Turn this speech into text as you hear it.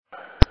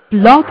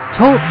Blog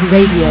Talk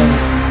Radio.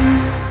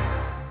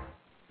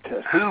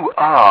 Who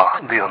are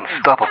the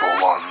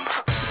unstoppable ones?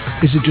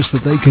 Is it just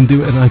that they can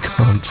do it and I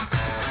can't?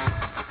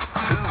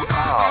 Who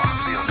are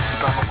the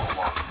unstoppable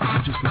ones?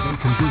 Is it just that they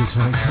can do it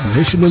and I can't?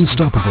 Mission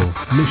Unstoppable.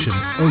 Mission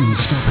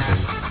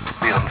Unstoppable.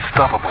 The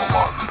unstoppable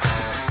ones.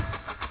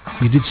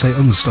 You did say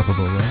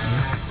unstoppable,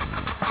 right?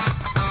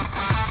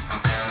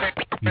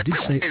 You did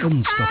say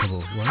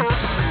unstoppable,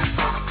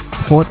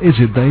 right? What is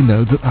it they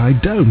know that I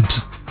don't?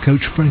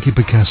 Coach Frankie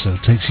Picasso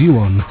takes you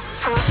on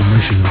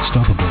Mission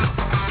Unstoppable.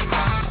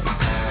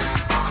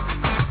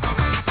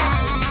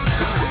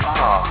 Who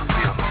are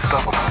the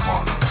unstoppable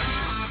ones?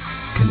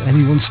 Can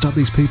anyone stop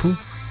these people?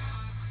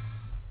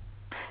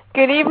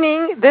 Good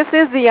evening. This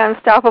is the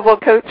Unstoppable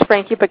Coach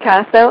Frankie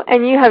Picasso,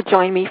 and you have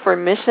joined me for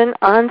Mission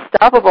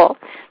Unstoppable.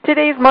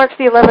 Today is March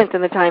the 11th,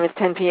 and the time is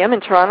 10 p.m.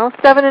 in Toronto,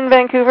 7 in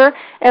Vancouver,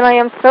 and I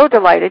am so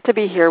delighted to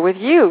be here with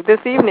you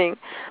this evening.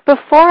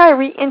 Before I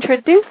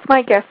reintroduce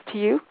my guest to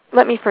you,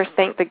 let me first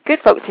thank the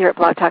good folks here at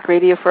Blog Talk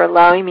Radio for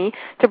allowing me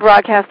to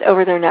broadcast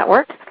over their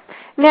network.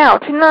 Now,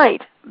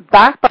 tonight,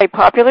 back by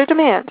popular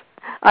demand,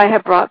 I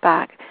have brought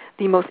back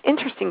the most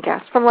interesting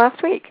guest from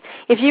last week.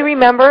 If you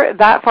remember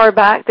that far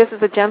back, this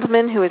is a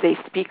gentleman who is a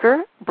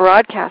speaker,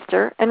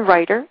 broadcaster, and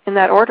writer, in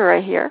that order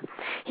I hear.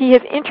 He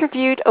has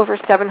interviewed over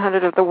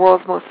 700 of the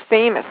world's most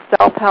famous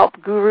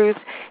self-help gurus,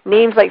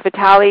 names like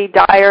Vitaly,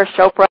 Dyer,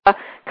 Chopra,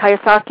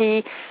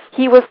 Kiyosaki.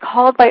 He was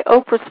called by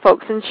Oprah's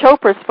folks and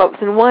Chopra's folks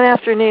in one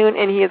afternoon,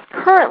 and he is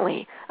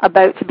currently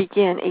about to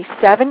begin a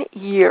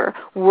 7-year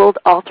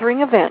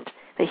world-altering event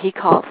that he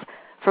calls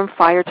From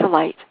Fire to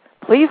Light.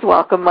 Please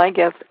welcome my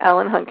guest,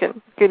 Alan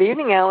Hunkin. Good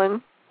evening,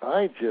 Alan.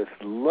 I just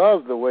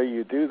love the way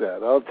you do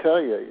that. I'll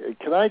tell you.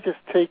 Can I just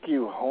take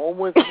you home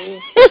with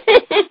me?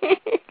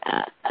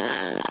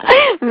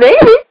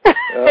 Maybe.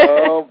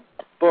 Oh,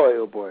 boy,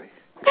 oh, boy.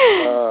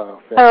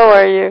 How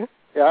are you?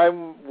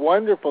 I'm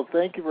wonderful.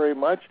 Thank you very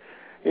much.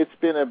 It's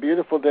been a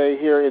beautiful day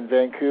here in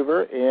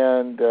Vancouver,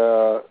 and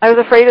I was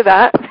afraid of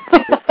that.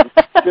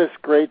 it's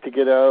just great to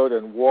get out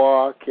and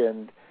walk,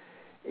 and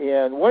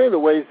one of the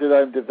ways that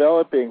I'm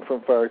developing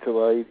From Fire to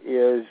Light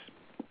is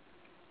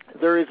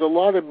there is a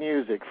lot of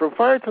music. From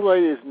Fire to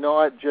Light is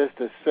not just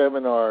a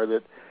seminar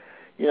that,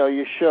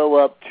 you show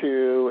up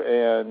to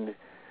and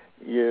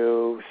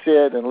you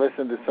sit and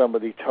listen to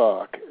somebody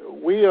talk.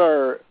 We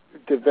are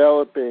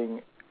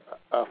developing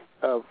a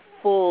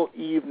full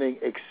evening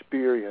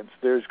experience.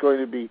 There's going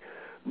to be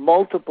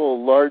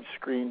multiple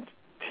large-screen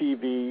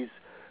TVs.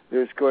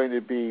 There's going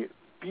to be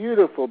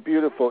beautiful,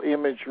 beautiful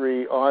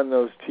imagery on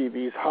those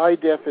TVs,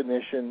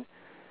 high-definition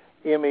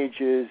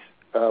images,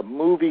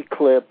 movie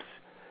clips.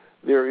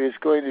 There is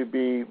going to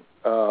be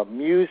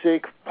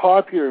music,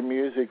 popular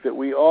music that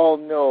we all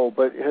know,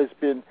 but has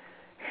been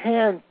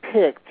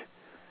hand-picked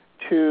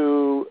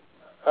to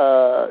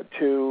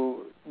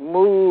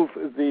move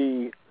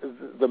the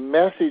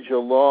message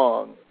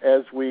along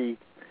as we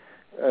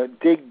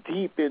dig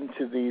deep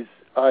into these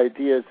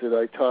ideas that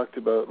I talked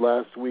about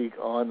last week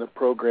on the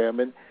program.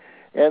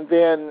 And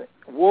then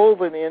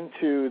woven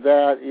into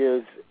that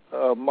is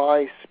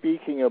my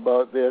speaking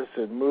about this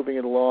and moving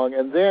it along.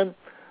 And then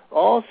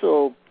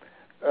also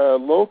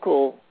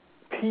local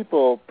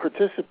people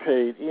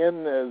participate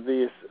in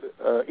this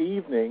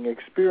evening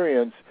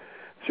experience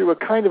through a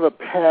kind of a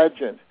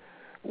pageant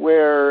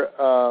where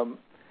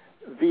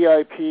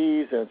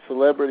VIPs and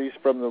celebrities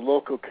from the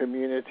local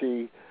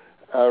community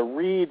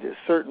read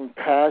certain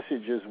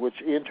passages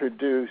which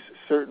introduce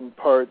certain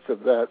parts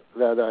of that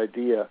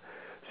idea.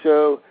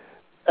 So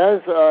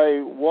as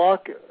I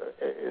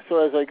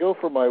go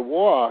for my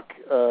walk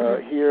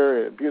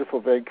here in beautiful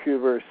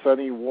Vancouver,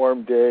 sunny,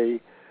 warm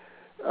day,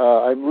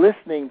 I'm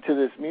listening to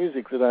this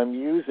music that I'm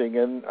using,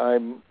 and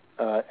I'm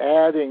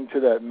adding to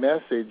that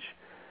message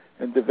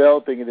and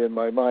developing it in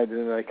my mind,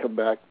 and then I come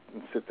back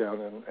and sit down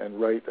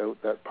and write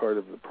out that part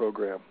of the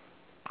program.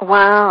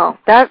 Wow,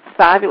 that's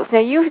fabulous.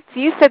 Now, you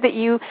said that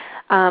you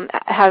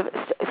have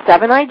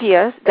 7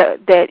 ideas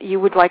that you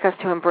would like us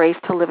to embrace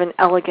to live an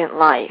elegant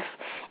life.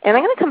 And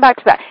I'm going to come back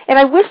to that. And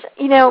I wish,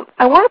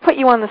 I want to put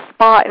you on the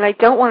spot, and I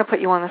don't want to put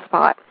you on the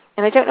spot.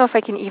 And I don't know if I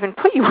can even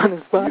put you on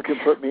the spot. You can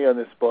put me on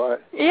the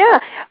spot. Yeah.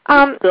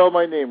 Spell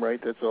my name right,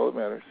 that's all that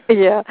matters.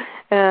 Yeah,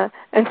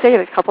 and say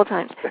it a couple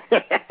times.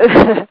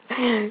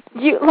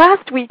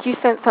 Last week you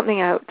sent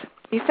something out.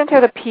 You sent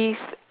out a piece,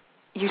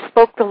 you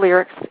spoke the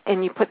lyrics,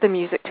 and you put the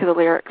music to the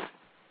lyrics.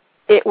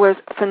 It was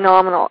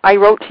phenomenal. I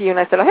wrote to you and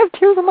I said, I have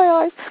tears in my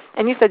eyes.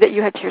 And you said that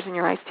you had tears in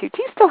your eyes too.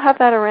 Do you still have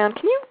that around?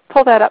 Can you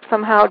pull that up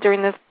somehow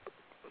during this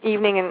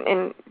evening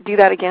and do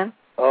that again?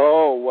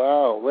 Oh,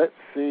 wow. Let's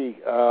see.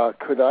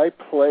 Could I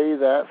play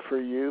that for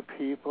you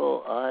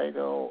people? I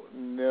don't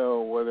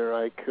know whether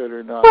I could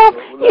or not. Well,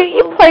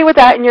 you play with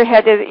that in your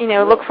head,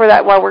 look for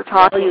that while we're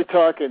talking. Now you're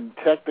talking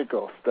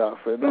technical stuff.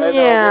 And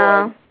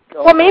yeah.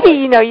 Well, maybe,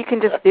 you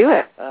can just do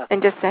it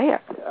and just say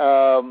it.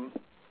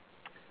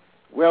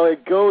 Well,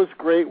 it goes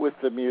great with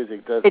the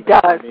music, doesn't it? It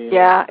does,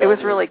 yeah. It was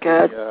really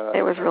good.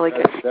 It was really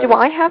good. Do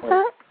I have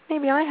that?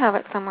 Maybe I have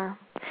it somewhere.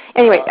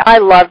 Anyway, I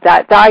loved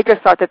that. I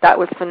just thought that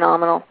was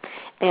phenomenal,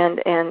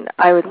 and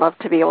I would love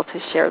to be able to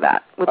share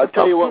that with the folks.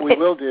 I'll tell you what we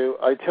will do.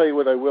 I tell you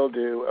what I will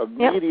do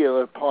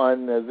immediately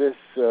upon this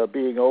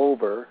being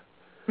over.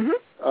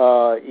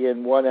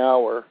 In 1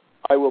 hour,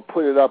 I will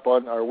put it up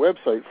on our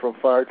website from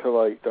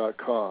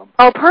firetolight.com.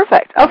 Oh,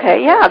 perfect.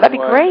 Okay, yeah, that'd be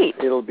great.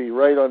 It'll be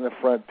right on the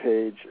front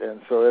page, and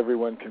so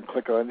everyone can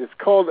click on it. It's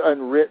called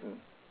Unwritten.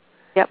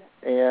 Yep.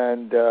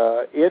 And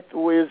it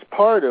is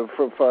part of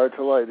From Fire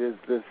to Light, is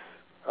this,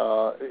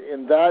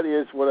 and that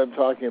is what I'm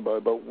talking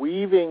about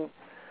weaving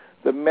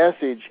the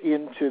message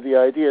into the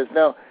ideas.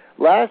 Now,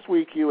 last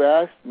week you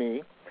asked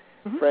me,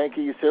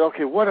 Frankie, you said,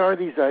 okay, what are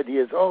these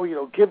ideas? Oh,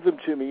 give them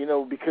to me,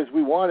 because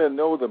we want to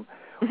know them.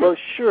 Well,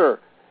 sure.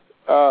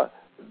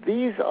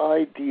 These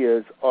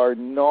ideas are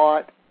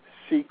not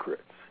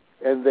secrets,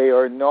 and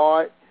they're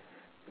not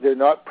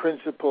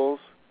principles,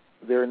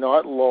 they're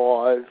not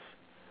laws,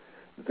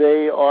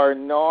 they are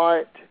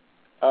not,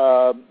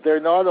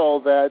 they're not all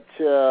that,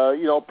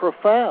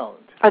 profound.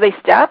 Are they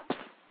steps?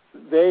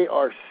 They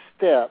are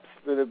steps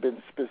that have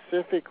been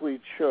specifically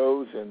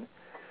chosen,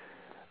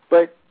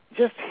 but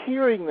just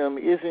hearing them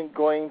isn't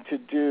going to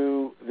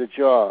do the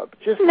job.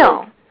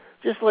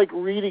 Just like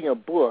reading a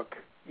book,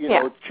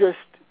 if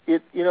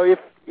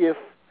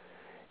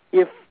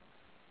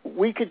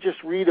we could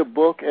just read a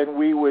book and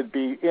we would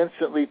be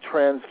instantly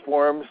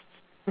transformed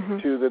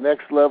to the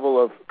next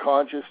level of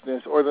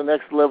consciousness or the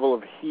next level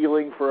of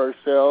healing for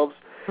ourselves.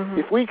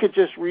 If we could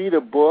just read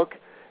a book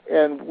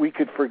and we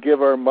could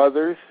forgive our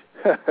mothers,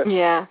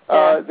 then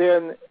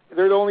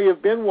there'd only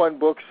have been one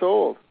book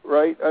sold,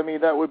 right? I mean,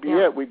 that would be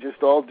it. We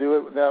just all do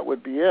it, and that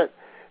would be it.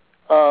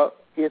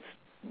 It's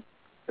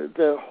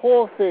the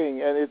whole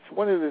thing, and it's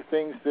one of the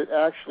things that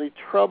actually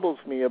troubles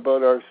me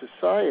about our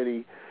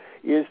society,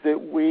 is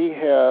that we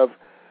have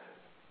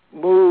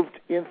moved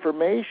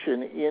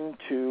information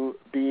into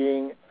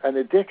being an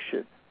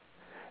addiction.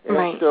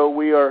 And so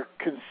we are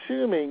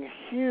consuming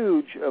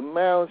huge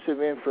amounts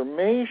of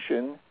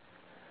information,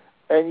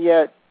 and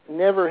yet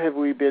never have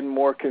we been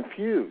more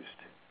confused.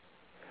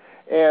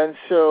 And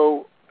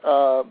so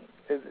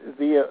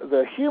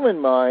the human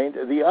mind,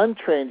 the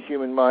untrained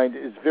human mind,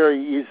 is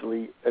very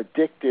easily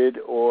addicted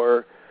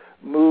or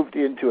moved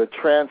into a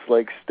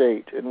trance-like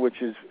state, in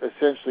which is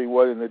essentially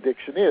what an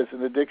addiction is.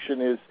 An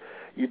addiction is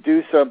you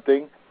do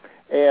something,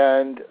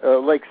 and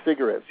like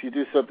cigarettes, you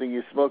do something,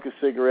 you smoke a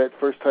cigarette,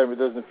 first time it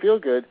doesn't feel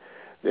good,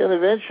 then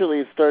eventually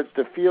it starts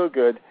to feel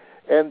good,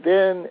 and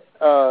then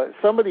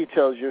somebody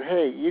tells you,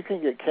 hey, you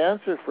can get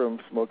cancer from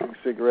smoking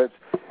cigarettes,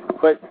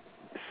 but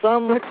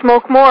let's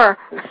smoke more.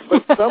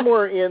 But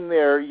somewhere in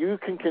there, you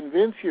can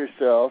convince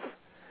yourself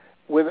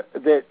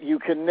that you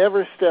can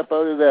never step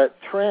out of that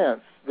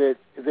trance,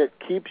 that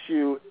keeps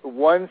you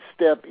one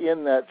step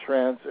in that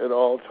trance at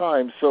all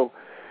times. So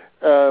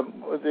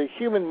the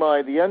human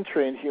mind, the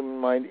untrained human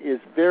mind, is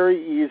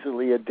very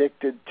easily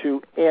addicted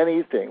to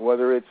anything,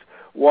 whether it's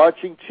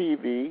watching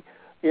TV.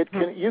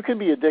 You can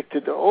be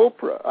addicted to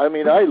Oprah. I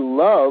mean, I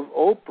love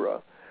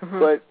Oprah,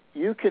 but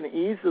you can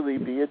easily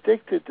be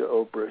addicted to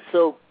Oprah.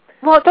 So.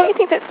 Well, don't you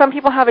think that some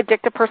people have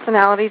addictive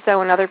personalities, though,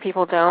 and other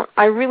people don't?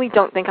 I really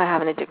don't think I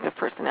have an addictive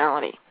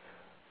personality.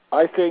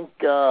 I think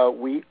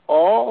we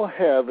all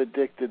have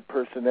addicted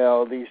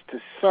personalities to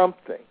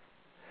something.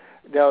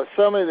 Now,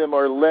 some of them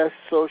are less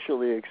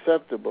socially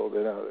acceptable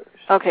than others.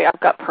 Okay, I've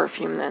got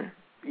perfume then.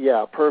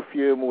 Yeah,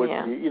 perfume would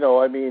be,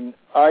 I mean,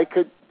 I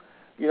could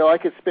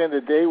spend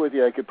a day with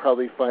you. I could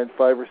probably find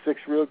 5 or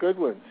 6 real good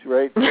ones,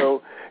 right?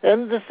 So,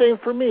 and the same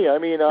for me. I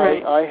mean,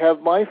 I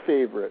have my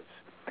favorites.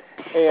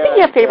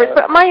 And, favorites,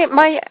 but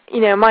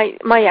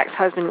my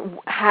ex-husband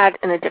had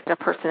an addictive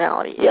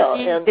personality.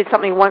 If he did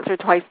something once or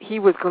twice, he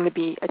was going to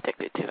be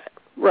addicted to it.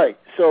 Right.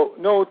 So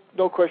no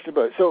question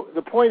about it. So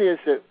the point is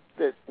that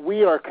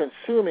we are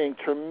consuming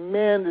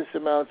tremendous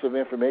amounts of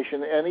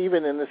information, and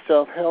even in the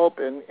self-help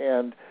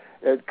and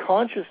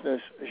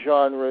consciousness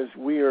genres,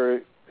 we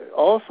are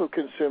also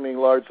consuming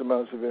large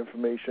amounts of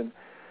information,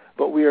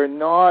 but we are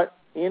not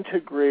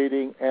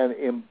integrating and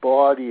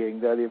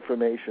embodying that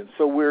information.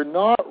 So we're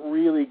not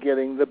really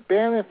getting the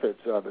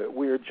benefits of it.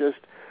 We're just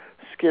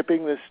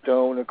skipping the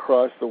stone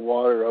across the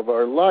water of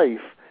our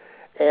life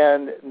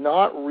and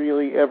not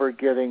really ever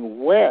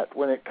getting wet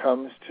when it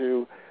comes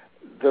to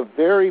the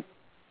very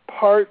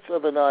parts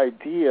of an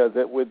idea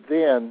that would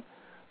then,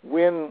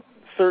 when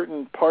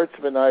certain parts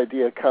of an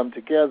idea come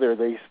together,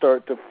 they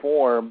start to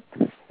form.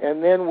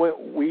 And then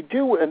we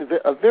do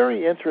a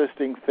very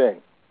interesting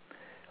thing.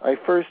 I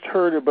first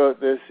heard about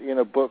this in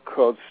a book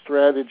called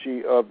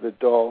Strategy of the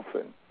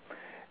Dolphin,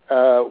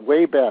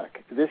 way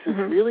back. This is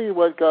really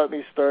what got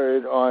me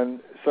started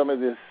on some of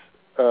these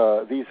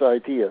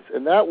ideas,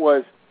 and that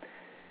was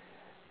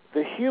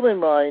the human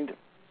mind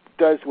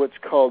does what's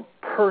called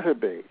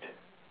perturbate.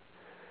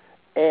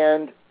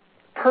 And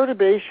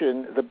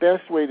perturbation, the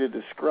best way to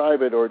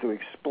describe it or to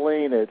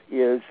explain it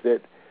is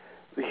that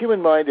the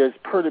human mind has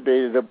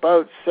perturbated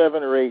about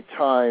 7 or 8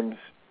 times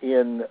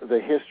in the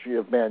history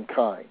of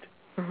mankind.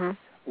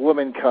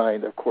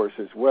 Womankind, of course,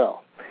 as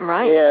well.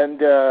 Right. And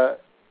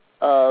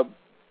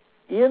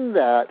in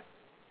that,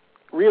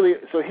 really,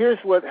 so here's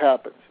what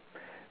happens.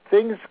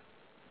 Things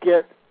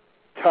get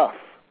tough,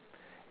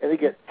 and they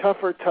get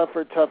tougher,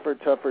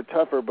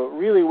 but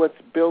really what's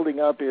building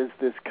up is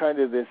this kind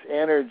of this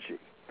energy.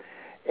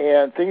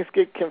 And things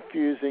get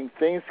confusing,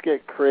 things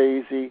get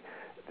crazy,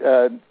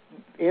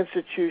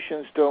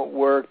 institutions don't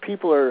work,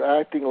 people are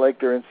acting like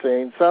they're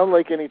insane. Sound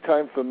like any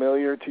time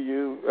familiar to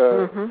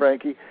you,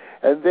 Frankie?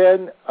 And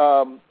then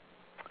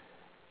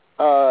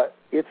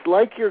it's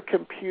like your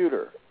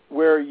computer,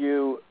 where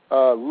you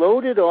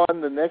loaded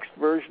on the next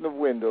version of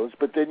Windows,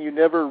 but then you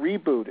never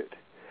rebooted.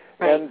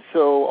 Right. And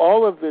so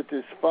all of the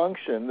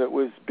dysfunction that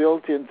was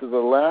built into the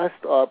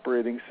last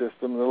operating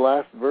system, the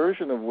last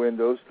version of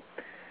Windows,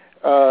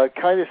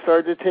 kind of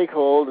started to take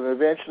hold, and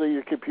eventually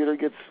your computer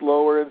gets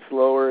slower and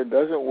slower and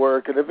doesn't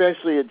work, and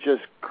eventually it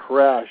just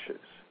crashes.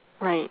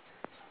 Right.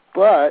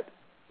 But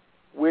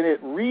when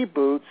it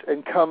reboots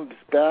and comes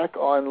back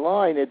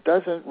online, it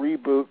doesn't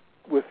reboot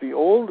with the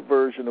old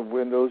version of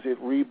Windows,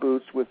 it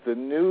reboots with the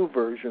new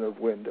version of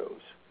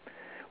Windows.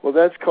 Well,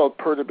 that's called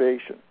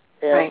perturbation.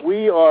 And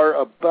we are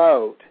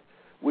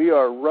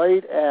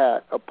right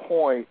at a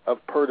point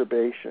of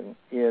perturbation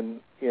in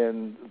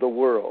the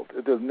world,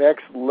 the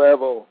next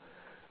level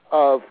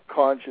of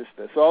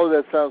consciousness. All of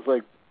that sounds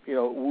like,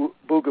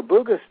 booga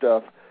booga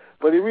stuff,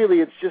 but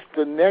it's just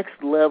the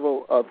next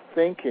level of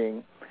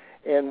thinking.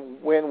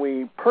 And when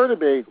we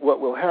perturbate, what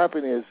will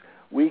happen is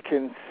we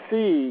can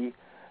see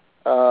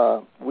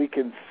the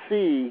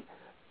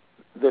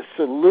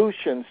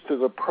solutions to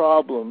the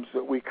problems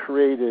that we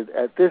created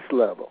at this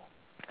level.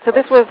 So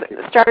this was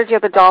Strategy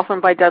of the Dolphin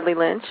by Dudley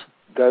Lynch?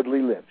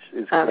 Dudley Lynch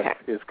is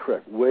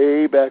correct.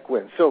 Way back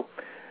when. So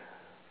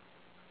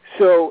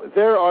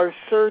there are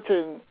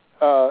certain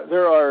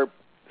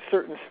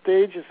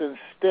stages and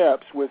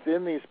steps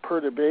within these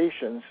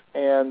perturbations,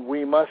 and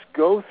we must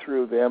go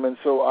through them. And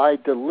so I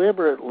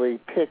deliberately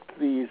picked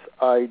these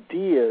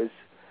ideas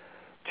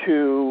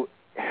to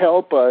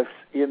help us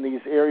in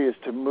these areas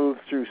to move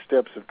through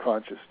steps of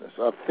consciousness,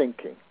 of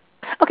thinking.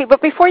 Okay,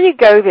 but before you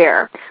go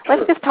there,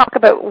 let's just talk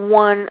about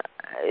one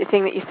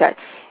thing that you said.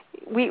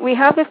 We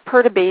have this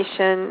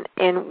perturbation,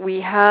 and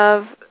we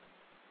have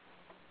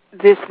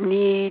this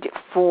need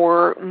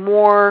for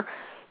more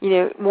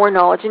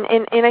knowledge.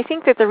 And I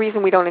think that the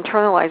reason we don't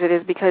internalize it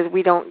is because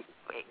we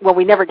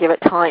never give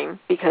it time,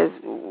 because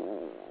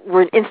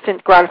we're an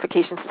instant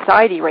gratification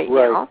society right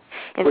now.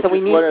 And which so we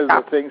is need one of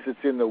the things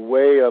that's in the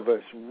way of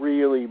us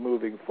really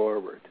moving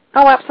forward.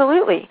 Oh,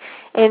 absolutely.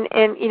 And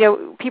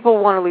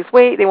people want to lose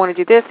weight, they want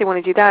to do this, they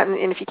want to do that,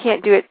 and if you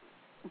can't do it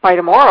by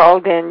tomorrow,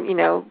 then,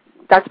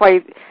 that's why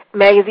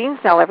magazines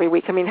sell every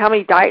week. I mean, how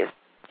many diets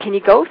can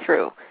you go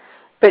through?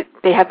 But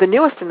they have the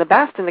newest and the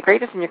best and the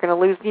greatest, and you're going to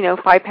lose,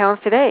 5 pounds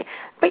today.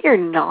 But you're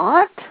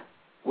not.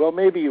 Well,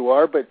 maybe you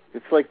are, but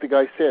it's like the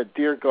guy said,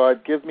 "Dear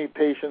God, give me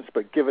patience,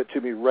 but give it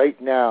to me right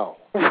now."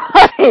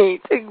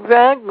 Right,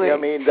 exactly. I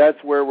mean,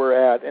 that's where we're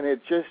at. And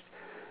it just,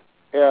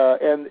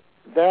 and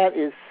that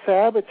is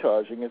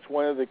sabotaging. It's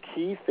one of the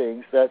key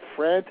things. That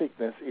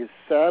franticness is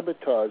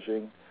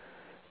sabotaging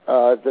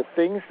the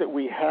things that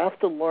we have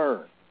to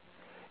learn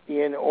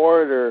in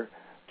order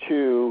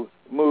to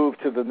move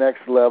to the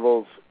next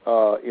levels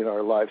in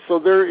our lives. So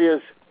there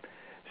is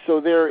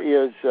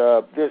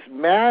this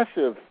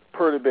massive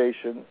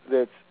perturbation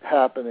that's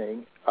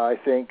happening. I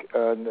think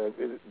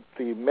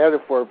the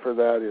metaphor for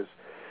that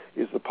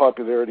is the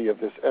popularity of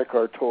this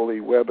Eckhart Tolle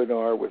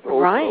webinar with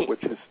Oprah,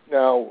 which has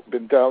now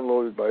been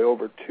downloaded by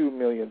over 2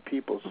 million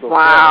people. So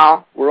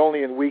wow. We're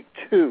only in week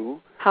 2.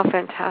 How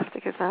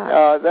fantastic is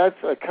that? That's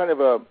a kind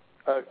of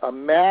a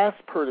mass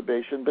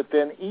perturbation, but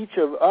then each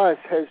of us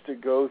has to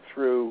go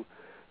through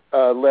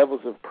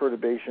levels of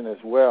perturbation as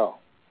well.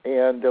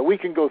 And we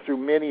can go through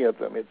many of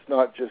them. It's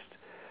not just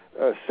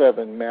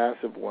 7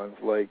 massive ones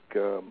like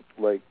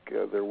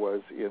there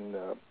was in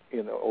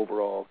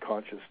overall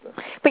consciousness.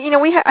 But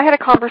I had a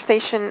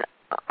conversation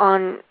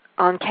on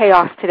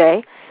chaos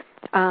today,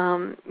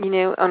 on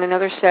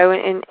another show,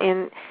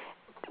 and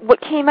what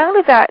came out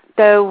of that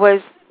though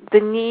was the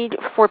need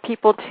for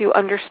people to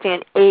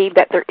understand A,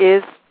 that there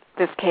is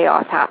this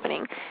chaos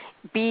happening,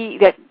 B,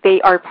 that they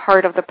are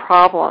part of the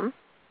problem,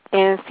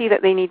 and C,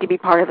 that they need to be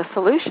part of the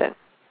solution.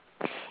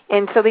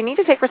 And so they need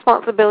to take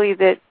responsibility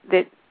that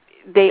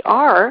they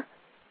are,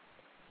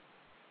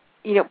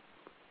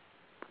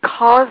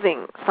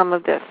 causing some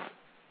of this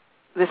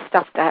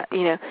stuff that,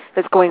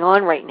 that's going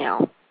on right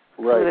now,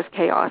 some of this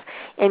chaos.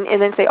 And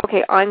then say,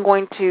 okay, I'm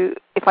going to,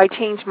 if I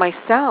change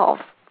myself,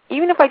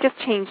 even if I just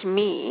change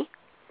me,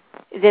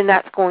 then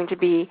that's going to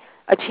be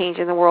a change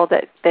in the world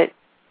that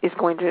is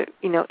going to,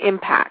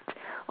 impact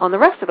on the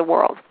rest of the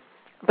world.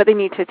 But they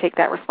need to take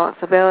that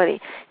responsibility.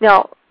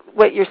 Now,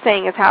 what you're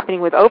saying is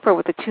happening with Oprah,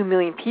 with the 2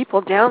 million people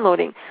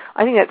downloading,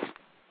 I think that's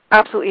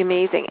absolutely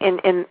amazing.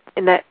 And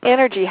that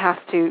energy has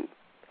to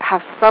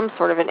have some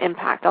sort of an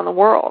impact on the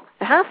world.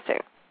 It has to.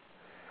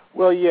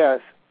 Well, yes,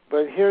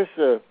 but here's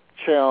the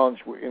challenge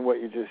in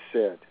what you just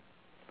said.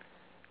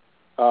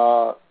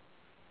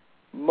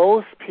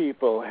 Most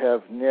people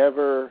have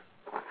never,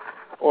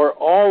 or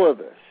all of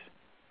us,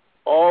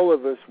 all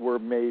of us were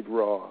made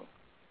wrong,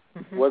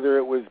 whether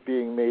it was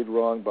being made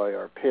wrong by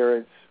our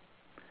parents,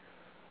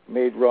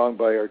 made wrong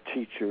by our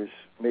teachers,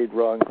 made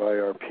wrong by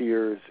our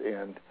peers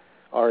and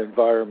our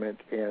environment,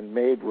 and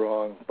made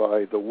wrong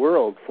by the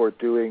world for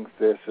doing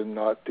this and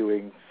not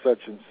doing such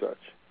and such.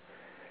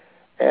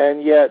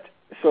 And yet,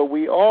 so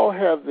we all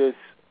have this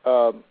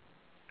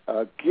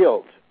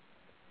guilt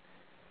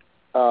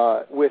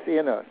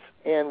within us,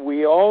 and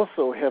we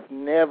also have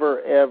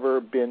never, ever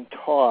been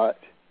taught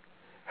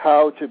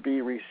how to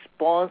be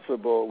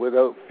responsible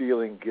without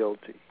feeling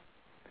guilty.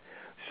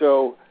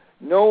 So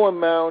no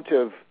amount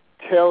of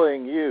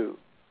telling you,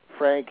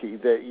 Frankie,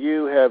 that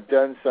you have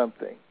done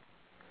something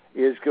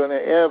is going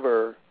to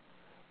ever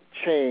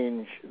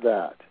change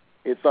that.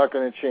 It's not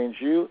going to change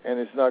you, and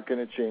it's not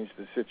going to change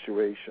the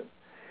situation.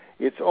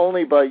 It's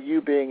only by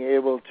you being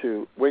able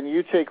to, when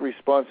you take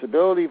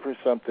responsibility for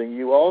something,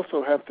 you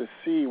also have to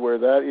see where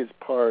that is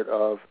part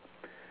of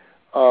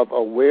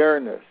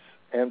awareness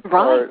and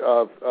part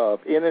of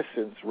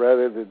innocence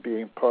rather than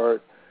being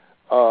part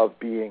of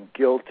being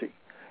guilty.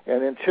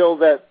 And until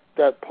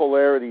that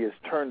polarity is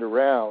turned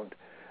around,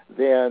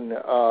 then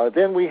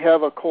we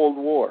have a Cold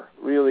War.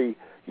 Really,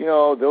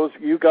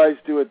 you guys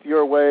do it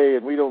your way,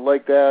 and we don't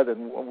like that,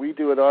 and we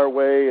do it our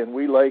way, and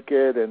we like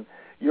it, and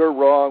you're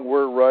wrong,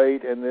 we're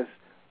right, and this.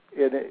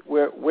 It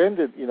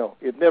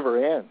never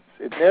ends.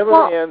 It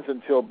never ends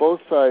until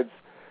both sides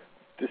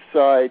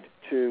decide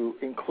to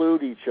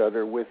include each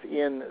other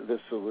within the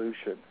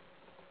solution.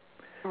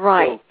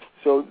 Right.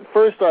 So the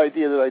first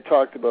idea that I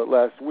talked about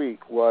last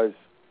week was,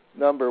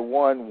 number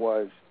one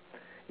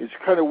is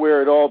kind of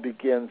where it all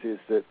begins, is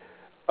that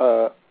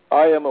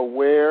I am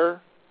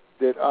aware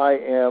that I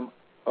am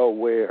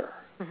aware.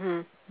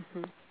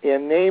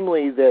 And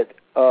namely that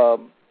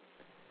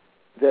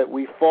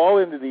we fall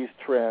into these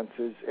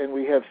trances, and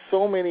we have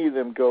so many of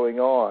them going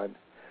on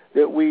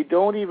that we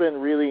don't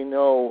even really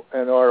know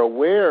and are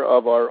aware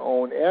of our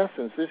own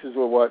essence. This is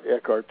what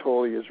Eckhart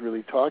Tolle is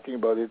really talking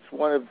about. It's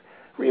one of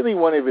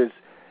his,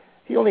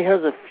 he only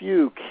has a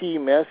few key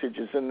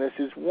messages, and this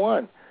is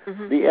one.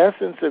 The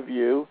essence of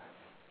you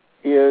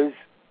is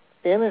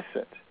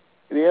innocent.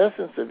 The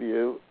essence of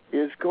you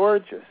is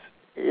gorgeous.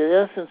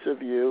 The essence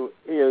of you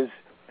is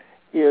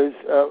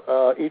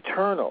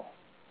eternal.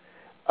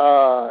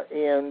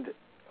 And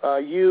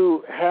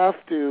you have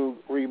to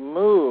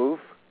remove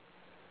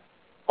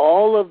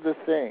all of the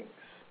things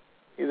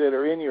that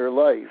are in your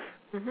life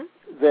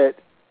that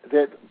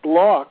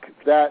block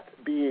that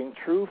being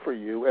true for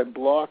you and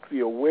block the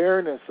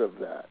awareness of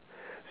that.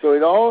 So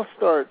it all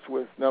starts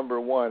with number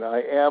one,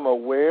 I am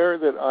aware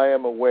that I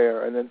am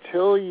aware. And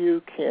until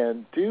you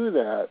can do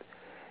that,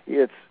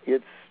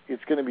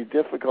 it's going to be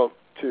difficult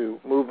to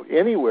move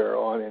anywhere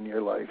on in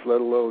your life, let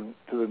alone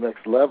to the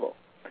next level.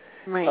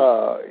 Right.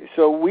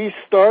 So we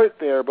start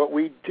there, but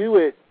we do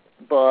it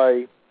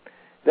by,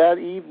 that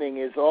evening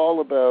is all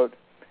about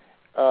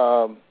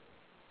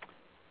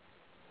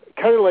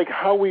kind of like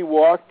how we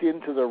walked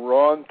into the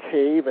wrong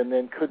cave and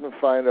then couldn't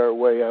find our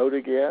way out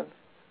again.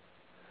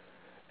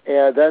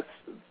 And that's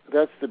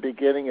the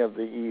beginning of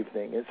the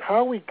evening, is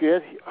how we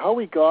got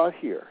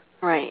here.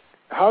 Right.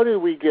 How did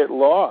we get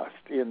lost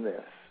in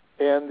this?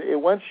 And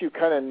once you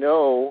kind of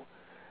know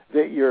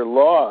that you're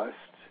lost,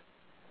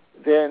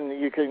 then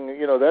you can,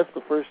 that's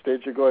the first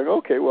stage. You're going,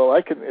 okay, well,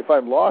 if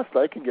I'm lost,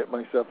 I can get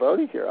myself out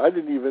of here. I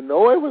didn't even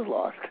know I was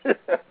lost.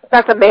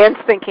 That's a man's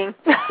thinking.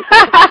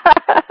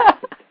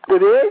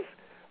 It is?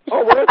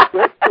 Oh, well, that's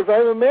good, because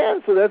I'm a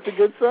man, so that's a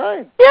good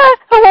sign. Yeah,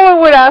 a woman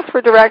would ask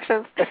for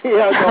directions.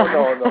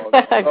 No.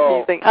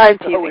 I'm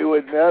teasing. No, we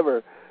would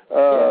never.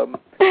 So.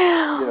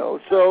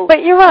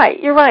 But you're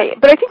right.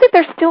 But I think that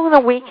there's still an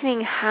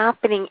awakening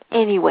happening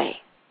anyway.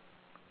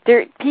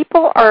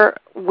 People are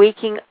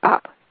waking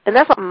up. And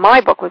that's what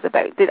my book was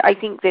about. That I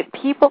think that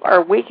people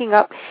are waking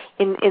up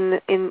in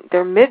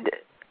their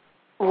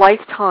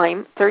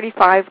mid-lifetime,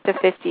 35 to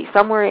 50,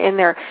 somewhere in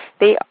there.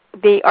 They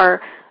are,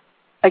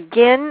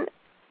 again,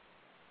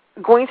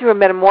 going through a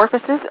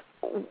metamorphosis,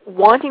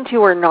 wanting to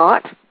or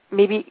not,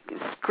 maybe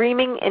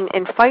screaming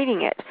and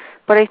fighting it.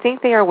 But I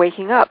think they are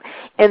waking up.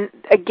 And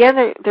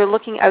again, they're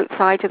looking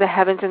outside to the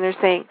heavens and they're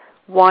saying,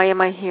 why am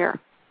I here?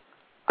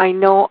 I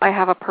know I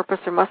have a purpose.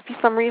 There must be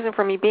some reason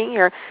for me being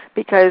here,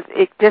 because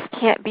it just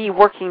can't be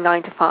working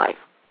 9 to 5.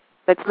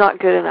 That's not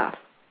good enough.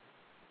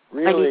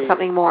 Really, I need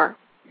something more.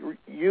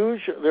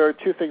 There are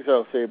two things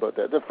I'll say about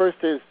that. The first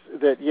is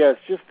that, yes,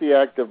 just the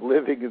act of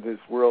living in this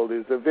world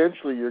is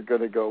eventually you're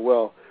going to go,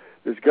 well,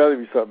 there's got to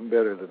be something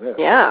better than this.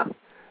 Yeah.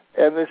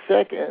 And the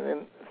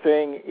second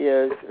thing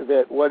is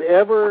that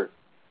whatever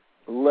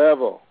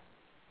level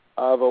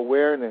of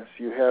awareness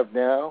you have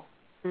now,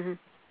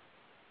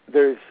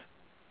 there's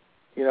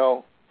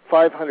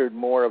 500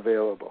 more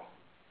available.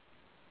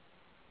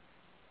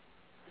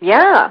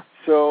 Yeah.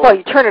 So well,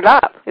 you turn it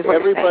up. Is what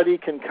everybody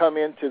can come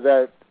into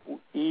that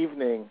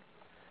evening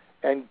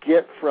and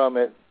get from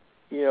it,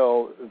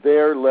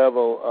 their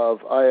level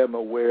of I am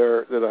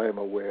aware that I am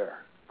aware.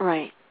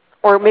 Right.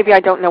 Or maybe I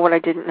don't know what I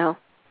didn't know.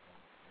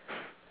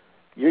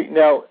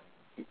 Now,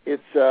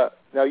 it's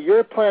now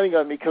you're planning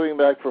on me coming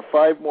back for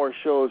 5 more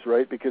shows,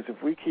 right? Because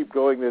if we keep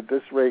going at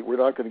this rate, we're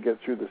not going to get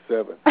through the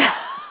 7.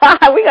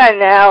 We got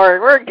an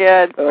hour. We're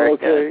good.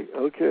 Okay.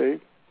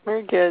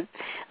 We're good.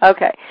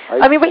 Okay.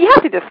 I mean, but you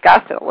have to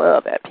discuss it a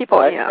little bit.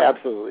 People, you know.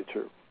 Absolutely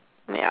true.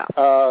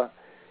 Yeah.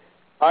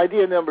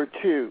 Idea number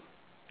 2,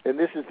 and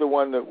this is the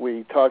one that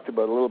we talked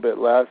about a little bit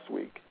last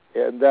week,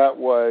 and that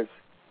was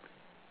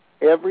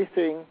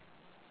everything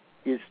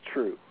is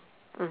true.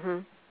 Mm-hmm.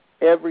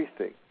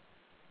 Everything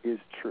is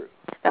true.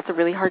 That's a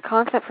really hard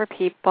concept for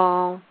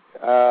people.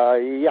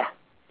 Yeah.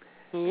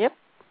 Yep.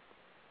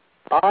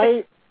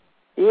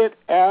 It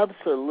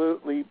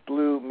absolutely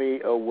blew me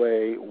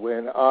away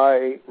when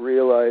I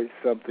realized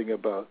something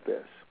about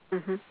this.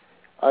 Mm-hmm.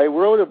 I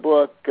wrote a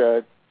book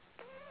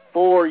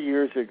 4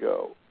 years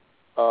ago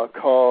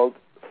called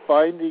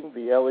Finding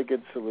the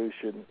Elegant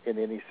Solution in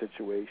Any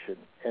Situation.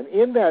 And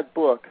in that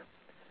book,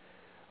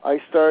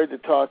 I started to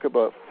talk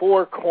about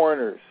 4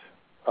 corners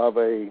of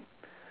a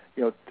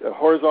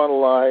horizontal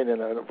line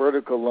and a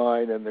vertical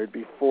line, and there'd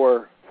be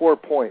four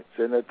points,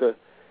 and that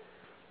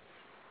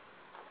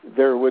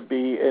there would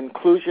be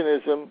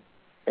inclusionism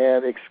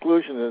and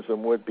exclusionism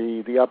would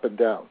be the up and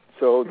down.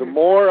 So the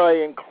more I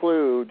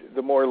include,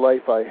 the more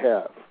life I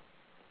have.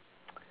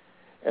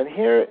 And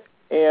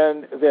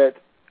that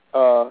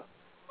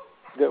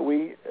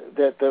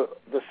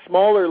the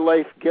smaller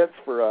life gets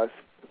for us,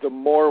 the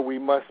more we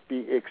must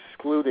be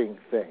excluding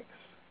things.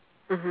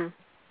 Mm-hmm.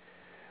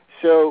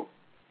 So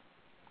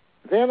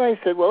then I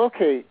said, well,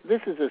 okay,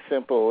 this is a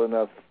simple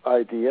enough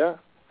idea.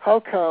 How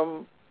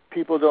come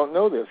people don't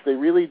know this? They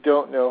really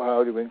don't know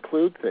how to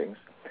include things.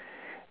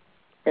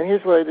 And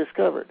here's what I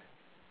discovered.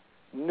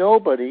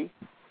 Nobody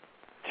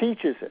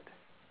teaches it.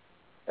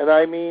 And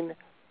I mean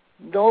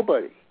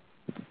nobody.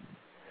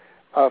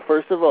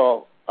 First of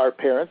all, our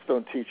parents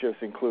don't teach us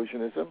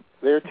inclusionism.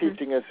 They're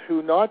teaching us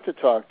who not to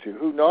talk to,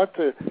 who not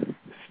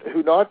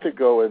to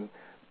go and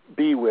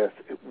be with,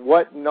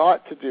 what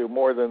not to do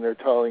more than they're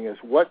telling us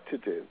what to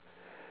do.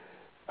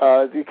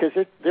 Because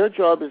their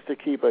job is to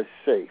keep us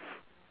safe.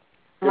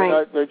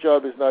 Their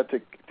job is not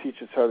to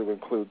teach us how to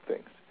include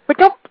things. But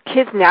don't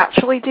kids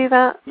naturally do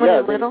that when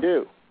they're little? Yeah, they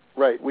do.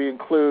 Right. We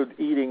include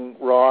eating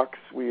rocks.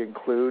 We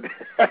include...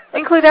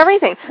 include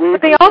everything.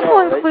 But they also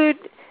include...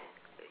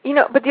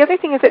 but the other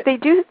thing is that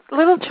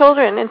little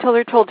children, until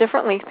they're told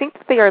differently, think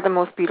that they are the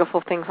most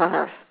beautiful things on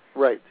earth.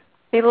 Right.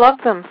 They love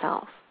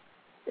themselves.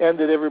 And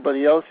that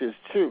everybody else is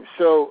too.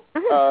 So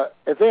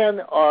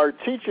then our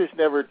teachers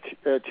never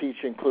teach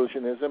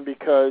inclusionism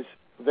because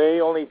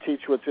they only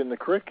teach what's in the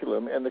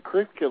curriculum, and the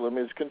curriculum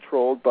is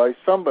controlled by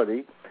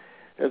somebody.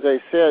 As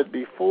I said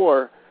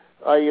before,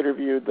 I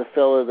interviewed the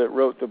fellow that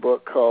wrote the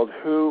book called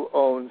Who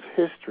Owns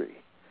History?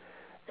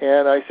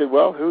 And I said,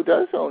 well, who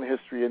does own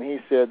history? And he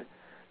said,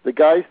 the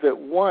guys that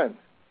won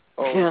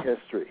own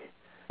history.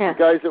 Yeah. The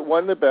guys that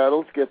won the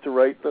battles get to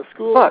write the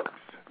school books.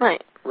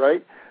 Right.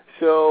 Right?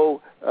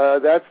 So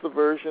that's the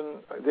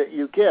version that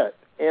you get.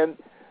 And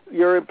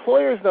your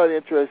employer's not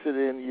interested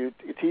in you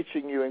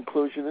teaching you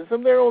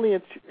inclusionism. They're only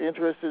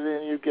interested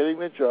in you getting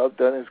the job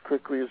done as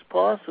quickly as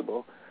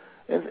possible.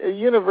 And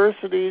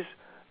universities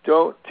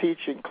don't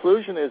teach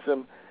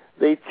inclusionism.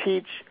 They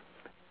teach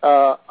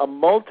a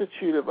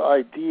multitude of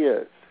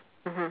ideas.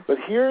 Mm-hmm. But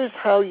here's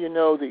how you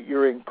know that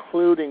you're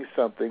including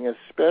something,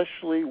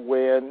 especially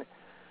when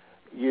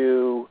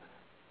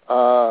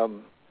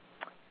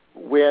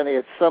when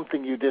it's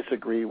something you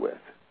disagree with.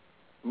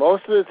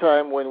 Most of the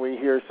time when we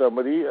hear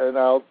somebody, and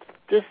I'll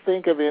just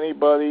think of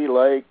anybody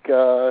like,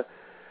 that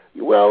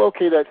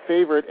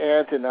favorite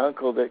aunt and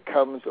uncle that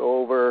comes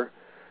over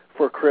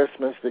for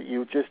Christmas that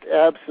you just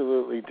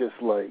absolutely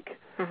dislike.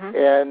 Mm-hmm.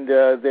 And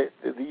that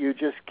you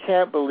just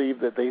can't believe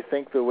that they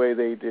think the way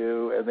they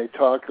do and they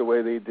talk the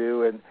way they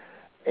do,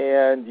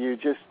 and you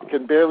just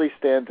can barely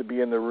stand to be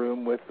in the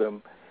room with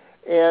them.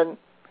 And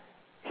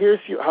here's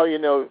how you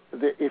know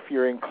that if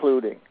you're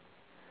including.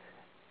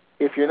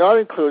 If you're not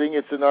including,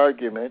 it's an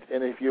argument,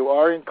 and if you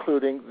are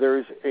including,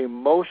 there's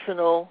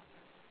emotional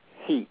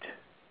heat,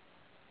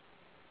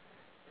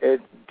 a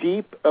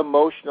deep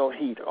emotional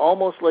heat,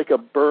 almost like a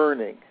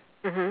burning.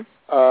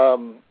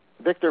 Mm-hmm.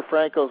 Viktor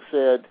Frankl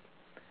said,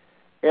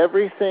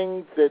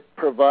 everything that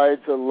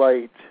provides a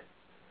light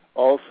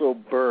also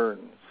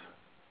burns.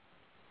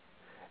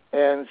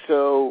 And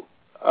so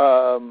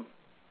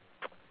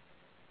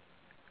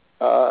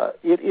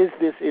it is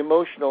this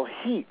emotional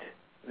heat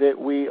that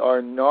we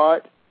are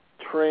not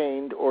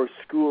trained or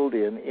schooled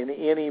in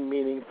any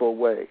meaningful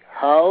way.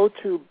 How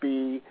to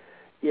be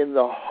in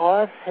the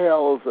hot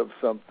hells of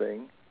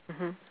something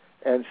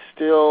and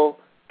still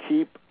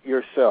keep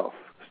yourself,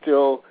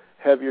 still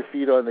have your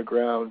feet on the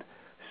ground,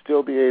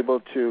 still be able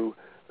to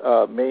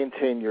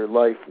maintain your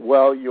life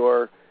while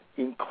you're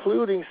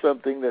including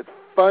something that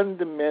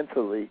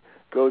fundamentally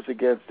goes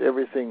against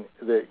everything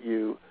that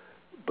you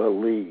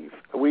believe.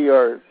 We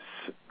are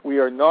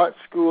not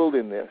schooled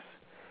in this,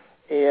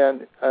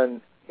 and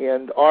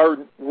our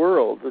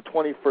world, the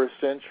 21st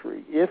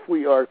century, if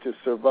we are to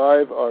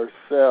survive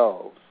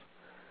ourselves,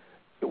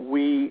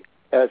 we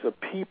as a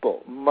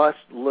people, must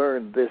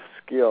learn this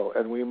skill,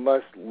 and we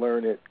must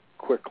learn it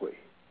quickly.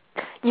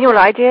 You know what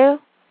I do?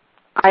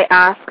 I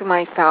ask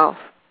myself,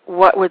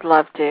 what would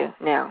love do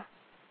now?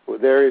 Well,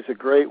 there is a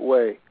great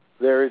way.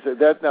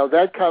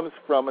 That comes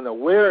from an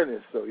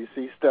awareness, though. You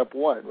see, step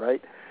one,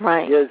 right?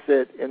 Right. Is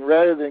that, and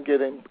rather than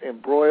getting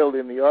embroiled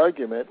in the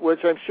argument,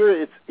 which I'm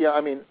sure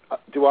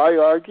do I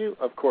argue?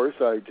 Of course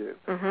I do.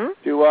 Mm-hmm.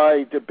 Do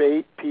I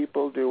debate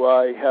people? Do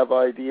I have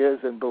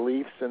ideas and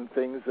beliefs and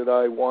things that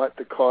I want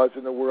to cause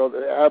in the world?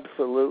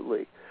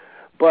 Absolutely.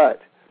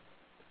 But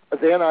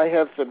then I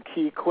have some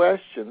key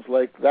questions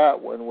like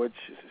that one, which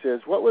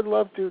says, what would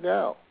love do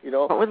now?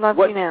 What would love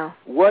do now?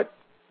 What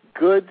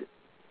good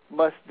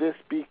must this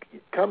be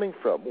coming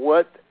from?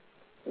 What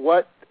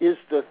is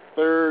the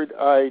third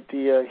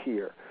idea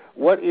here?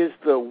 What is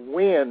the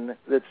win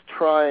that's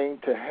trying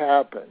to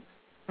happen?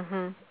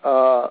 Mm-hmm.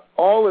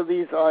 All of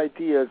these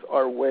ideas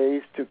are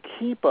ways to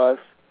keep us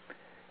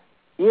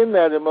in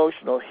that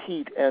emotional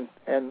heat.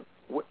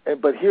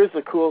 But here's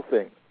the cool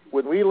thing.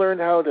 When we learn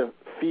how to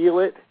feel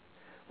it,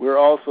 we're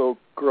also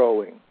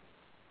growing.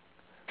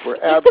 It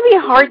used to be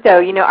hard, though.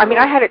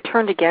 I had it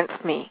turned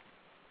against me.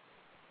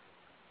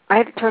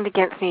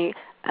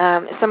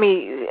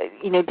 Somebody,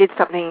 did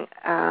something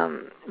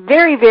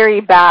very,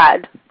 very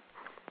bad,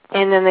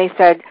 and then they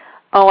said,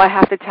 "Oh, I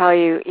have to tell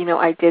you,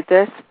 I did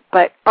this,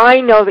 but I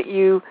know that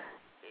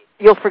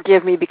you'll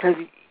forgive me because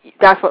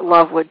that's what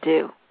love would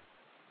do."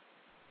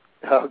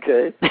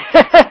 Okay.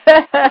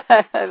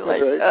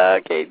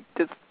 Okay,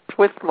 just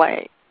twist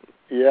my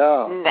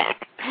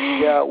neck.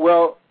 Yeah.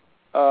 Well,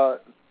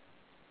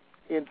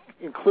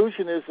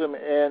 inclusionism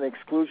and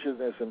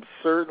exclusionism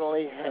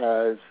certainly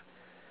has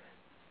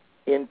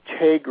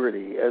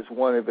integrity as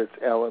one of its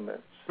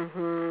elements.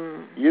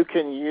 Mm-hmm. You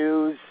can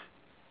use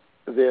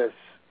this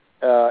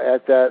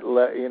at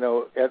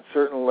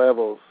certain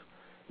levels.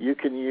 You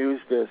can use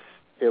this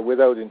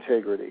without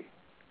integrity,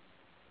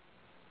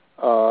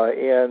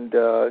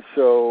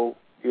 so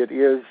it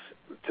is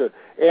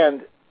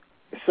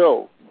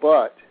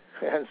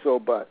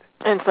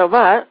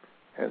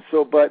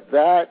but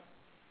that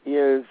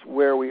is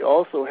where we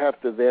also have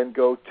to then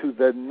go to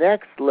the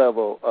next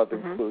level of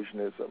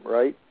inclusionism,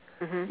 right?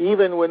 Mm-hmm.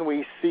 Even when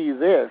we see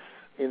this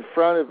in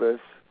front of us,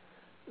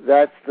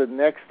 that's the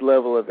next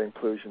level of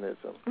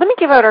inclusionism. Let me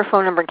give out our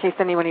phone number in case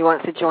anybody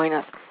wants to join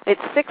us.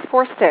 It's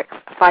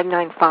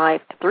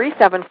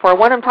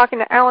 646-595-3741. I'm talking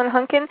to Alan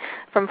Hunkin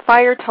from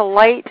Fire to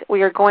Light.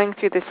 We are going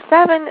through the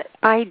 7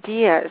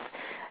 ideas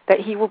that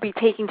he will be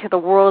taking to the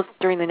world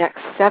during the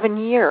next 7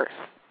 years.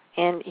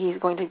 And he's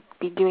going to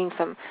be doing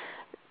some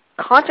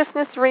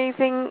consciousness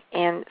raising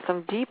and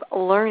some deep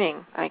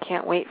learning. I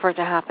can't wait for it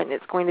to happen.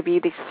 It's going to be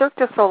the Cirque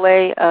du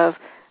Soleil of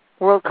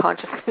world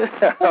consciousness.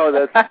 Oh,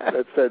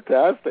 that's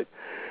fantastic.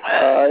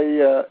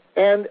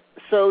 And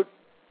so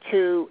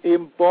to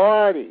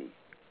embody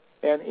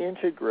and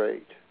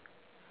integrate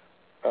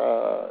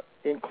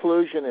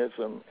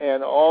inclusionism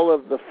and all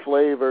of the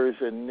flavors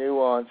and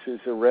nuances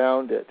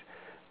around it,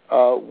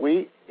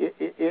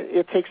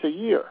 it takes a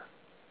year.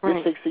 Right.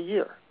 It takes a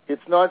year.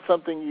 It's not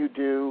something you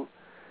do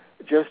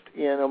just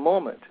in a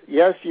moment.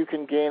 Yes, you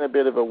can gain a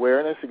bit of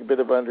awareness, a bit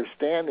of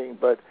understanding,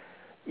 but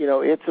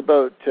it's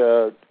about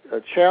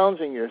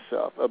challenging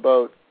yourself,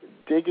 about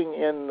digging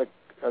in the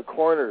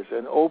corners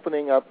and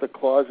opening up the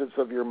closets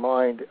of your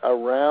mind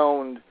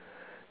around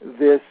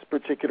this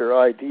particular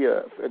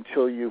idea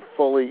until you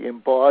fully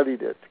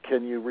embodied it.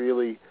 Can you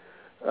really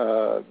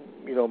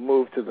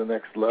move to the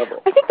next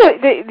level? I think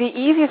the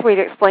easiest way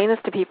to explain this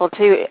to people,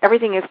 too,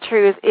 everything is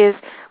true, is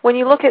when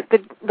you look at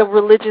the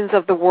religions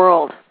of the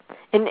world,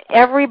 and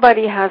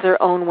everybody has their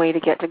own way to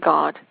get to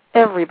God.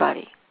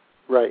 Everybody.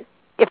 Right.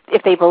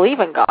 If they believe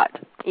in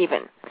God,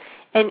 even.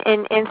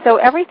 And so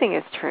everything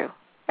is true.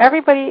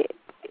 Everybody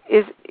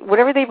is,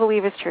 whatever they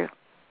believe is true.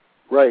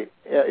 Right.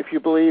 If you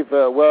believe,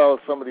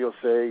 somebody will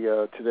say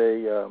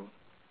today,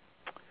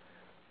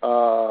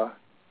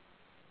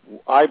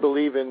 I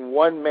believe in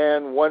one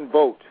man, one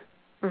vote.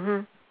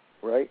 Mm-hmm.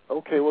 Right?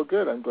 Okay, well,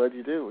 good. I'm glad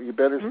you do. You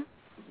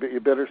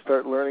better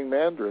start learning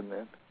Mandarin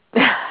then.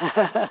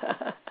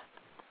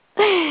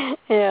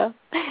 Yeah.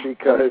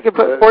 Because you can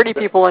put 40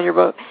 people on your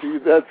vote.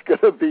 That's going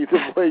to be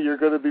the way you're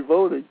going to be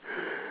voting.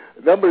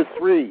 Number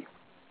 3,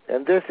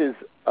 and this is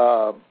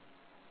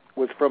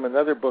was from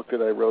another book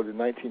that I wrote in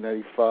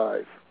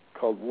 1995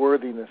 called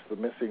Worthiness, the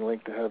Missing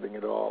Link to Having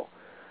It All.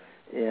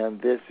 And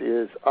this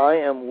is, I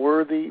am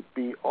worthy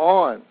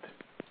beyond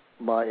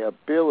my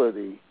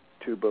ability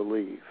to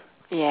believe.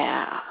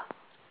 Yeah.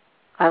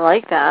 I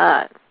like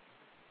that.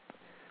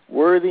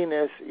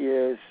 Worthiness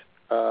is,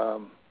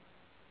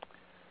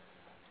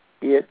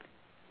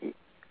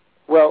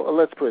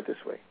 let's put it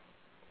this way.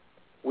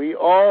 We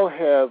all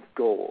have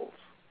goals.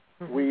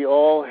 Mm-hmm. We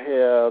all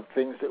have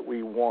things that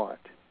we want.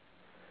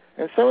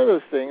 And some of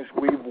those things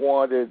we've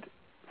wanted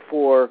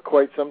for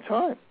quite some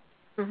time.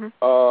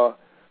 Mm-hmm.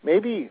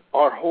 Maybe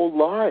our whole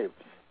lives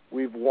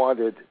we've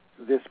wanted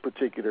this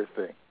particular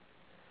thing.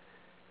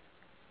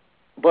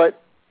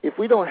 But if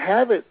we don't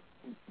have it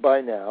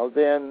by now,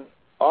 then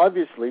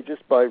obviously,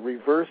 just by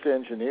reverse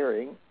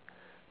engineering,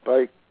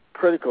 by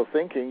critical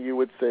thinking, you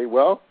would say,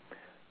 well,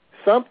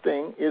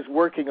 something is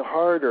working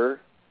harder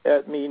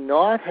at me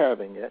not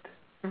having it,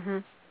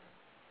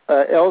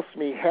 else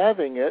me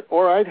having it,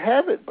 or I'd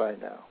have it by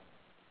now.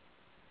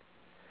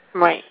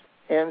 Right.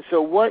 And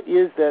so what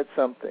is that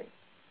something?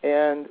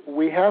 And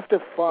we have to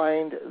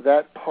find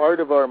that part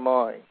of our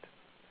mind.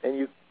 And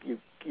you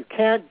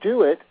can't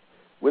do it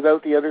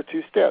without the other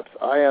two steps.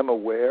 I am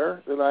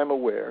aware that I'm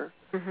aware,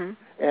 and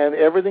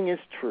everything is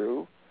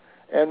true.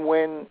 And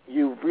when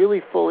you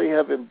really fully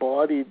have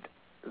embodied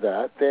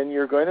that, then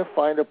you're going to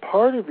find a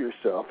part of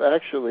yourself.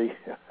 Actually,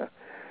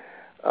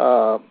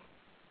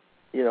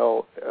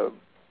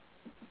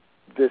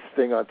 this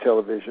thing on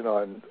television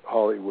on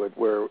Hollywood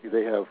where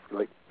they have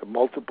like the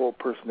multiple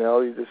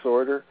personality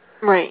disorder.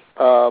 Right.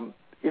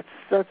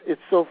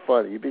 It's so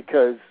funny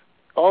because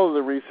all of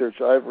the research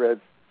I've read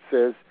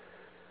says,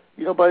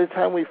 by the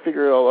time we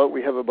figure it all out,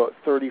 we have about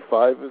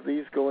 35 of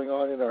these going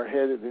on in our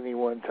head at any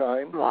one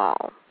time.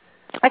 Wow.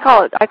 I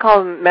call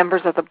them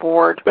members of the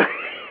board.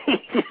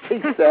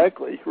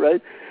 Exactly,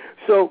 right?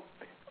 So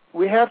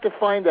we have to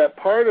find that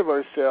part of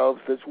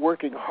ourselves that's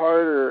working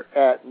harder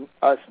at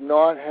us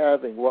not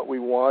having what we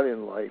want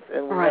in life,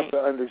 and we have to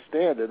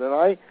understand it. And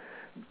I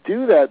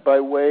do that by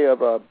way of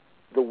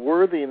the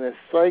worthiness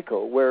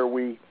cycle, where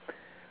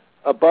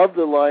above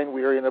the line,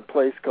 we are in a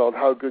place called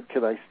how good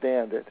can I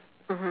stand it?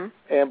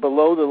 And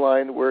below the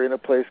line, we're in a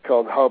place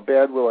called how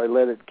bad will I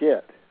let it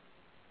get?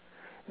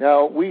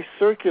 Now, we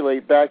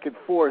circulate back and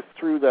forth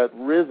through that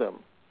rhythm,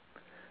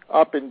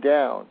 up and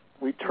down.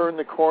 We turn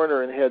the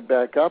corner and head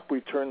back up.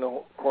 We turn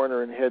the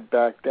corner and head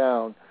back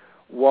down.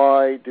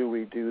 Why do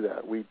we do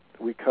that? We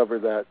cover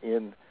that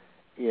in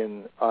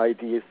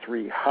Idea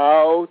 3.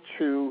 How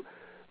to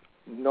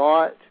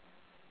not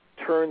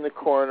turn the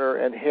corner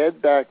and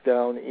head back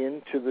down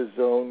into the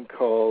zone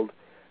called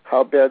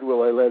how bad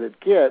will I let it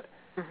get?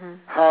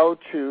 How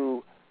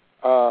to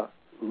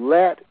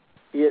let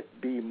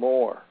it be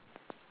more.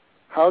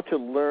 How to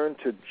learn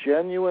to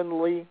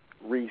genuinely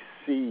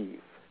receive,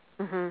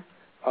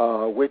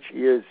 which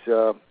is,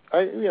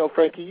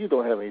 Frankie, you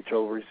don't have any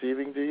trouble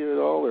receiving, do you, at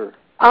all? Or?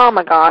 Oh,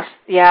 my gosh.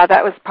 Yeah,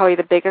 that was probably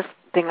the biggest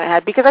thing I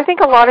had, because I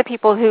think a lot of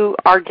people who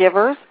are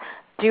givers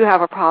do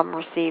have a problem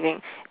receiving,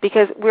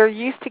 because we're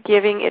used to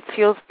giving. It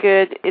feels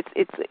good.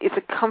 It's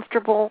a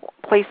comfortable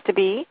place to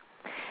be.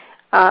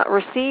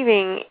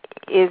 Receiving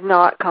is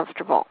not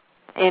comfortable,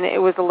 and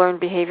it was a learned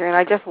behavior, and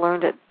I just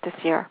learned it this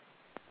year,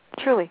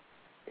 truly.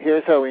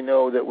 Here's how we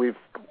know that we've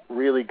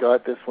really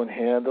got this one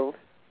handled.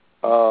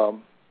 The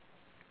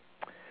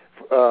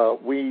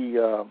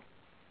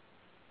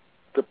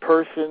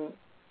person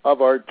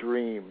of our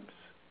dreams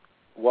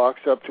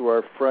walks up to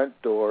our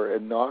front door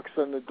and knocks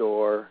on the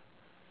door.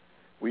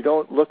 We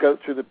don't look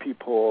out through the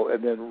peephole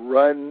and then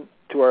run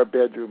to our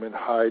bedroom and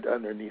hide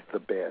underneath the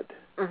bed.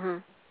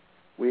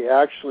 We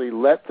actually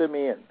let them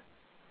in,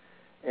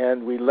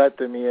 and we let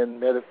them in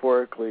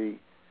metaphorically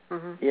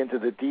into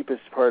the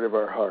deepest part of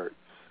our hearts.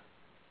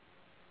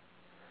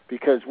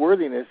 Because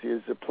worthiness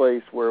is a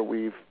place where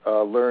we've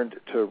learned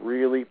to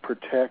really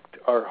protect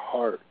our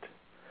heart.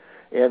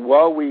 And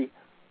while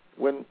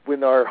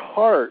when our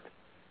heart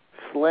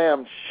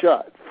slams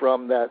shut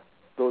from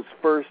those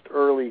first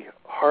early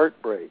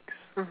heartbreaks,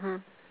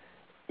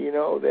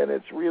 then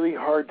it's really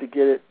hard to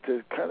get it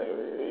to kind of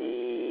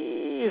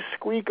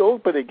squeak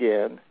open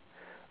again.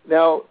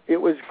 Now, it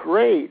was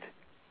great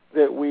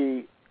that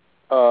we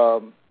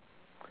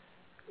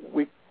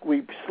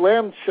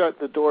slammed shut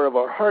the door of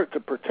our heart to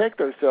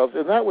protect ourselves,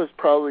 and that was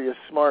probably a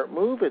smart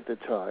move at the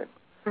time.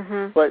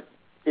 But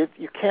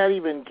you can't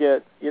even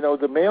get,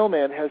 the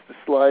mailman has to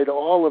slide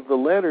all of the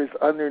letters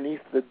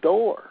underneath the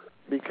door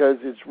because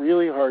it's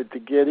really hard to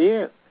get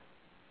in.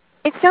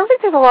 It sounds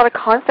like there's a lot of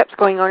concepts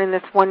going on in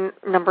this one,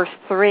 number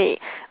 3.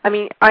 I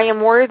mean, I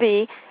am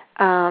worthy,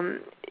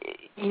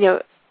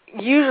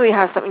 usually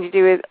has something to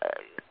do with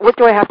what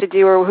do I have to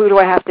do or who do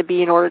I have to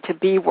be in order to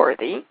be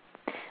worthy.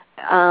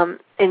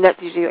 And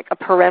that's usually like a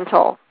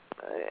parental,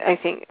 I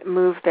think,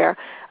 move there.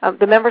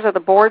 The members of the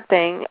board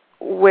thing,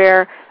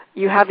 where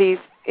you have these,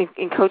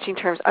 in coaching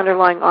terms,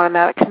 underlying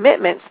automatic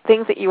commitments,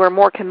 things that you are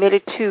more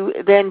committed to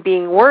than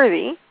being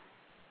worthy,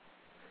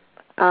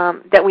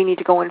 that we need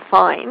to go and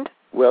find.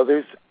 Well,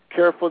 there's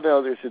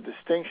a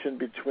distinction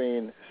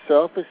between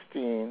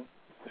self-esteem.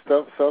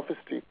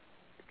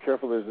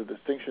 There's a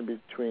distinction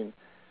between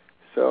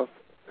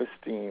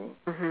self-esteem,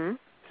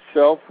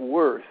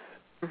 self-worth,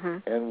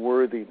 and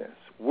worthiness.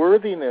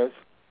 Worthiness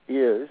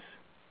is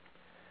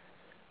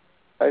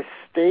a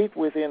state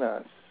within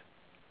us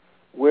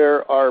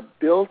where our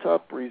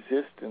built-up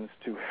resistance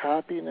to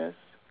happiness,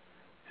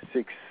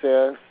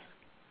 success,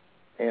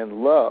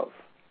 and love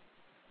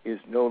is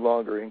no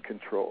longer in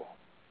control.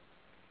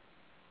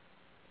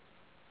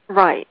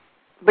 Right.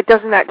 But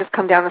doesn't that just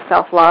come down to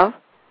self-love?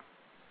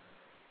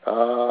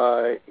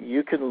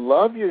 You can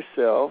love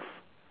yourself,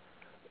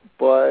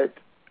 but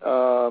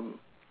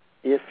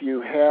if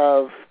you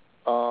have,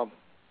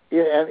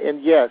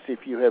 yes,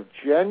 if you have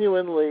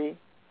genuinely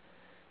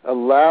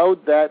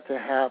allowed that to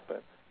happen,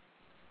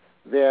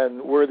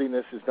 then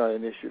worthiness is not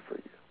an issue for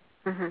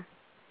you. Mm-hmm.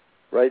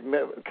 Right?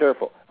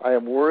 Careful. I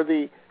am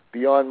worthy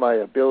beyond my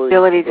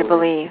ability to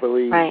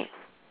believe. Right.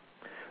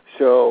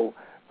 So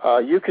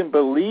you can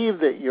believe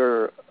that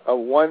you're a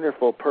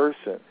wonderful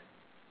person,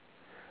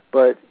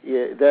 but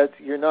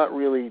you're not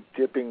really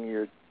dipping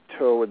your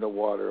toe in the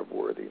water of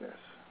worthiness.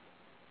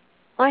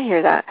 I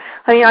hear that.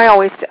 I mean,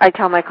 I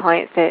tell my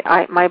clients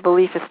that my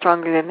belief is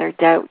stronger than their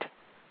doubt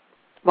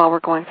while we're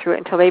going through it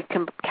until they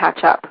can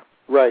catch up.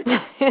 Right.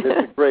 That's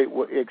a great.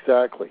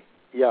 Exactly.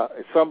 Yeah.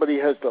 Somebody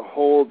has to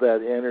hold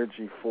that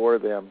energy for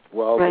them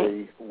while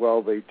they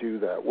do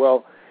that.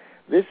 Well,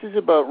 this is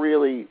about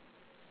really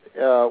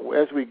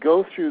as we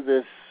go through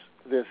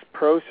this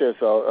process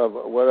of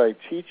what I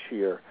teach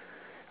here.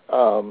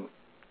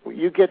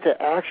 You get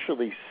to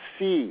actually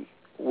see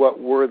what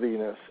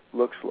worthiness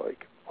looks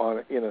like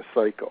in a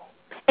cycle.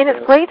 And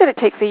it's great that it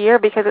takes a year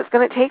because it's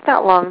going to take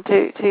that long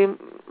to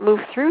move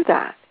through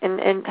that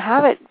and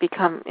have it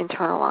become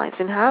internalized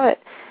and have it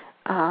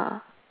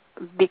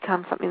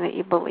become something that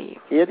you believe.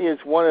 It is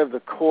one of the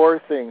core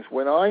things.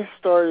 When I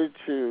started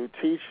to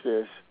teach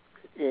this,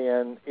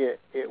 and it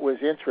was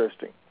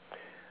interesting,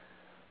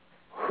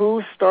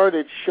 who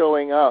started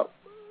showing up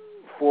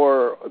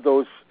for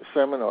those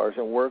seminars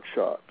and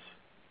workshops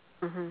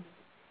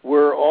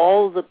were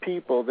all the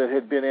people that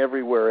had been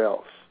everywhere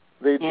else.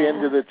 They'd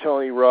been to the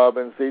Tony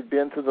Robbins, they'd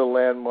been to the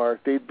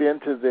Landmark, they'd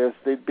been to this,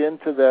 they'd been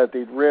to that,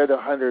 they'd read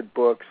 100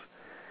 books,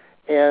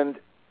 and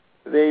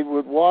they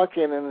would walk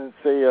in and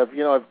say,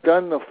 I've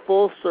done the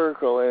full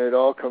circle, and it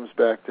all comes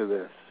back to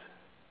this.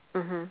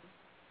 Mm-hmm.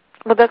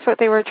 Well, that's what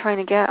they were trying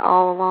to get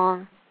all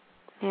along.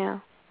 Yeah.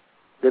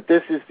 That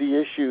this is the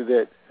issue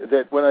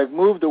that when I've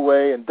moved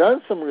away and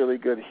done some really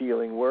good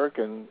healing work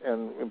and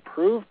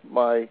improved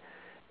my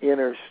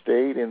inner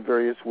state in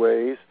various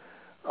ways,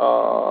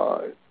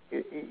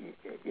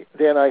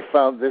 then I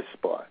found this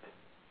spot.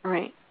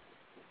 Right.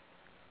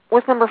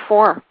 What's number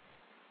 4?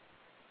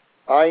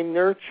 I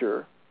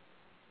nurture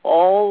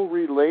all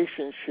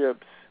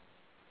relationships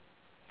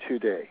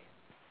today.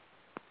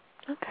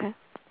 Okay.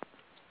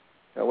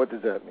 Now, what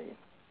does that mean?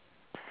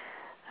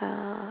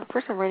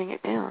 First, I'm writing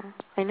it down.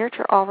 I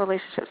nurture all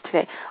relationships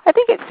today. I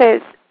think it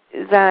says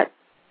that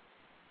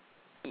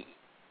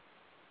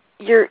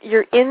you're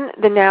in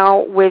the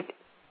now with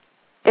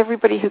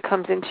everybody who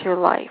comes into your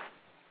life.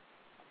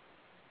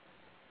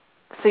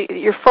 So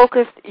you're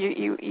focused.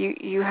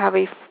 You have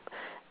is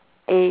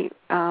it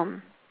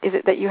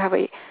that you have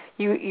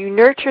you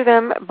nurture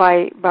them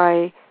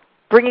by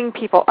bringing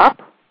people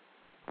up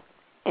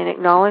and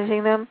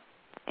acknowledging them,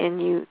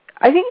 and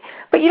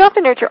but you don't have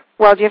to nurture.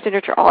 Well, do you have to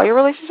nurture all your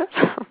relationships,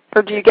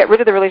 or do you get rid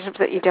of the relationships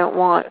that you don't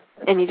want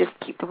and you just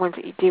keep the ones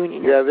that you do?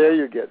 And yeah, there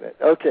you're getting it.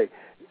 Okay,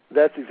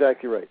 that's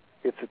exactly right.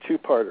 It's a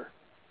two-parter.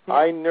 Yeah.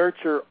 I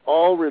nurture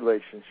all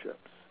relationships.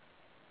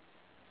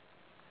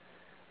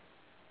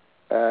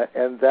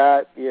 And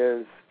that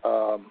is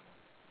the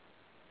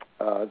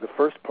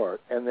first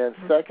part. And then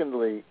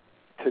secondly,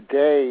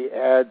 today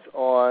adds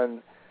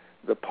on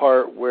the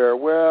part where,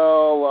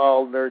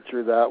 I'll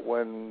nurture that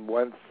one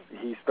once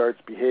he starts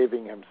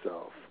behaving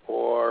himself.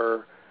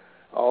 Or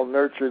I'll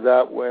nurture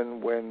that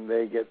when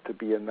they get to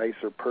be a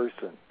nicer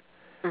person.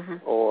 Mm-hmm.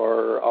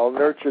 Or I'll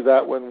nurture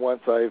that one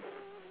once I've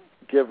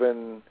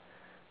given,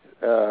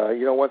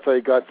 once I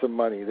got some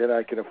money, then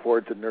I can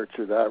afford to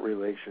nurture that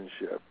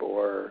relationship.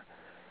 Or...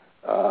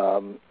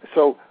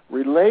 so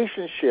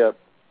relationship.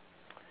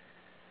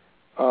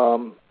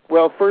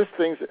 First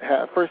things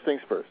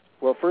first.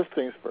 Well, first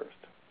things first.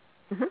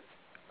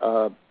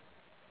 Mm-hmm.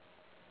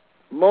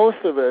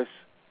 Most of us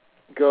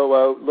go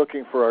out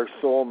looking for our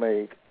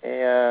soulmate,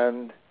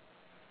 and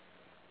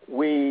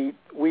we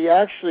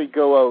actually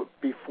go out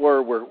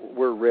before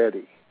we're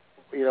ready.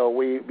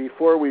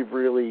 Before we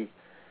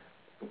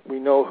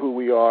know who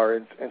we are,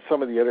 and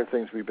some of the other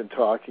things we've been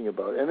talking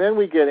about, and then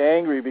we get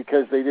angry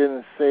because they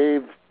didn't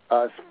save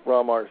us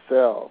from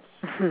ourselves.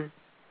 Mm-hmm.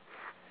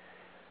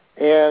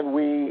 And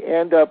we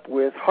end up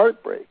with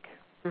heartbreak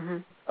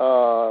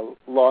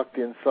locked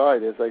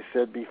inside, as I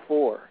said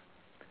before.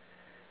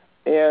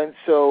 And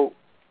so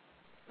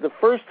the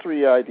first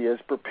 3 ideas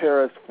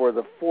prepare us for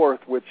the fourth,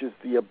 which is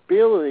the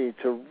ability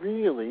to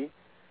really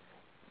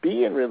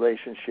be in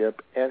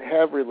relationship and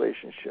have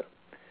relationship.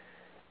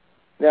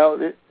 Now,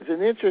 it's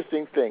an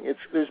interesting thing.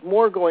 There's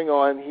more going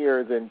on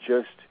here than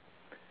just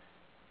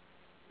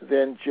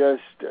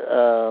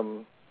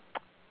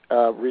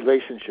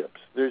relationships.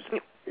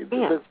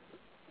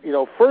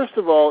 First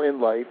of all,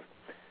 in life,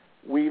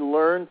 we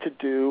learn to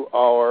do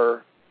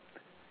our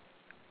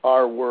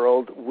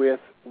world with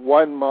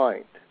one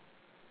mind,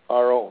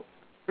 our own.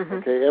 Mm-hmm.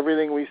 Okay,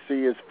 everything we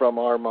see is from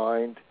our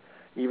mind.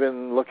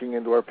 Even looking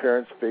into our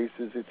parents'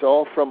 faces, it's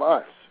all from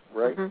us,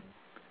 right? Mm-hmm.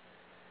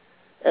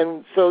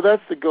 And so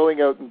that's the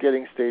going out and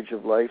getting stage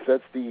of life.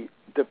 That's the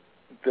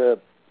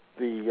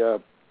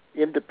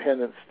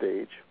independent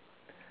stage.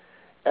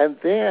 And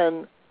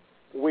then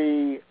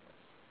we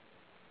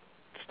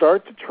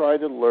start to try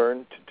to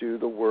learn to do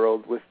the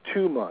world with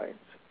 2 minds,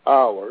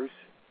 ours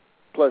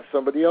plus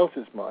somebody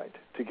else's mind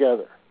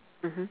together.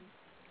 Mm-hmm.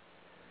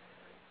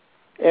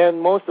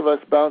 And most of us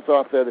bounce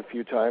off that a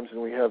few times,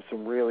 and we have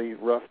some really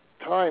rough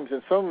times,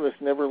 and some of us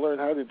never learn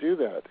how to do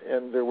that,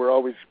 and we're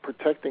always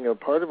protecting a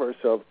part of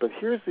ourselves. But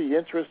here's the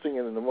interesting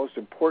and the most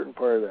important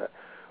part of that.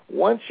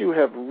 Once you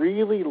have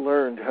really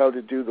learned how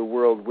to do the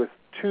world with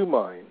two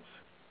minds,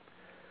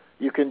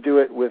 you can do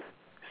it with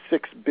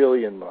 6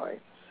 billion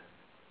minds,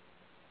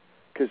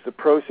 because the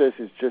process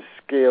is just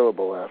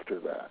scalable after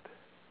that.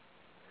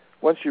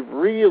 Once you've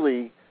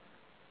really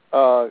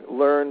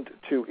learned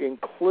to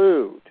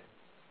include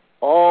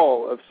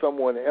all of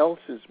someone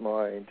else's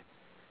mind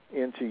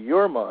into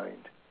your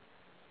mind,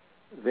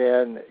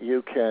 then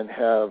you can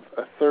have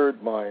a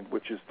third mind,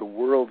 which is the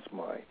world's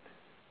mind.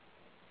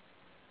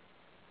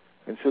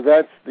 And so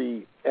that's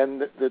the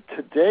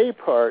today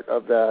part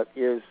of that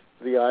is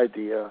the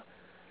idea,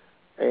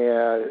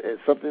 and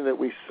it's something that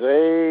we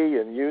say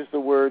and use the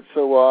word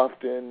so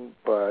often,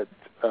 but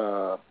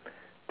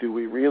do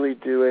we really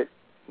do it?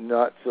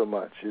 Not so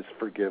much, is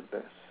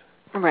forgiveness.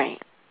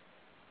 Right.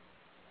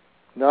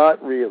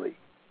 Not really.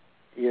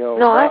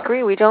 No, I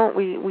agree. We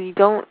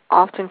don't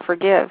often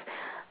forgive,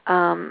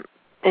 and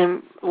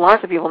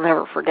lots of people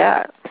never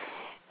forget.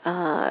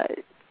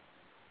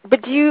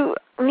 But do you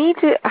need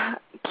to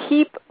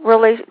keep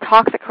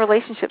toxic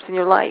relationships in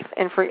your life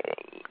and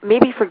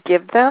maybe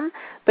forgive them,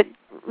 but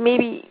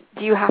maybe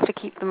do you have to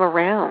keep them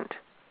around?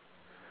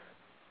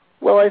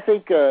 Well, I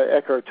think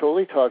Eckhart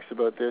Tolle talks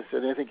about this,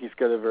 and I think he's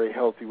got a very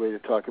healthy way to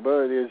talk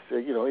about it. Is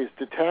is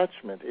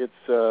detachment.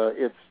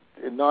 It's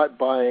not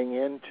buying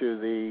into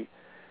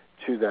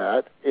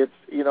that. It's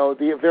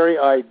the very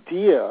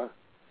idea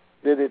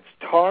that it's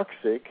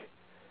toxic.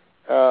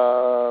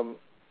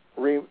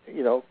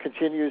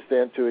 Continues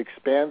then to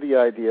expand the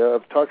idea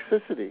of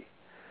toxicity.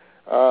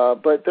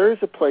 But there is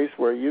a place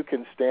where you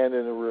can stand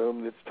in a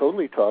room that's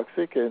totally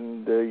toxic,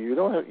 and you're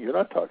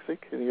not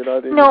toxic, and you're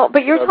not. No,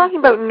 but you're talking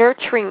about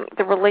nurturing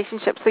the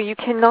relationship, so you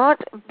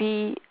cannot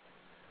be.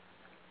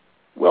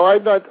 Well,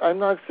 I'm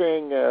not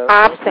saying.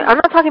 Absent. I'm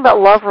not talking about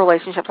love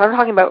relationships. I'm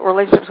talking about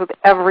relationships with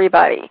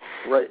everybody.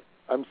 Right.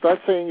 I'm not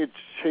saying you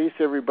chase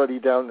everybody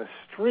down the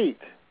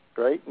street.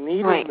 Right?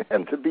 Needing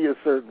them to be a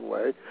certain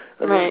way.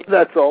 I mean,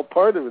 that's all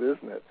part of it,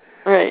 isn't it?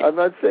 Right. I'm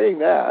not saying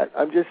that.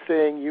 I'm just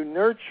saying you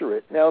nurture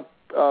it. Now,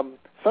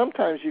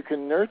 sometimes you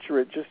can nurture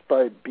it just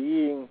by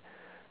being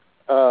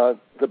the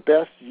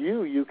best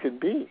you can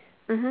be.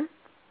 Mm-hmm.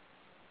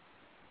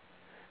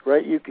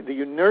 Right?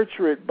 You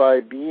nurture it by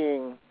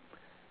being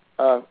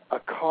a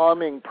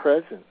calming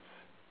presence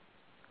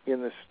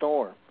in the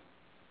storm.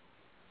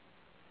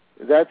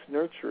 That's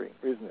nurturing,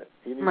 isn't it?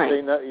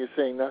 You're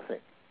saying nothing.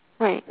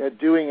 Right. Not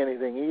doing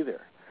anything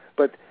either,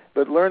 but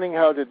learning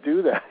how to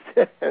do that,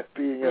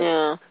 being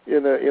in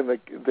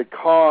the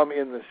calm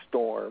in the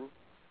storm,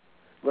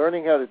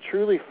 learning how to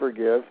truly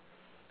forgive.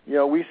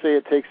 We say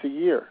it takes a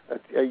year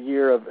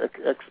of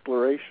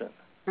exploration.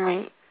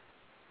 Right.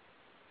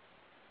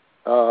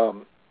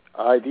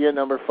 Idea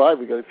number 5.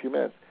 We got a few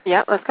minutes.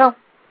 Yeah, let's go.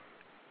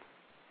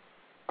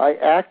 I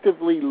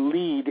actively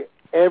lead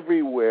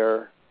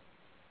everywhere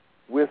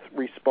with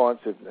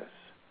responsiveness.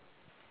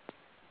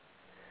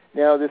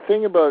 Now, the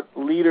thing about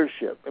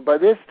leadership, and by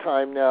this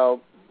time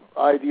now,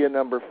 idea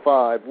number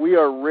 5, we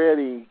are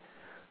ready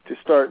to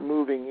start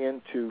moving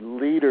into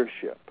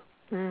leadership.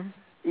 Mm.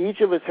 Each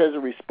of us has a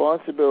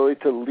responsibility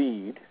to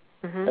lead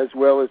as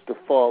well as to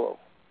follow.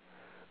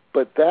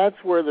 But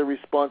that's where the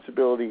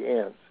responsibility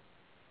ends,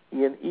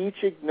 in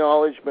each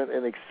acknowledgement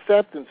and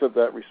acceptance of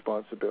that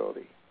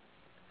responsibility.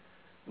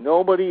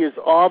 Nobody is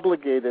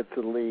obligated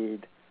to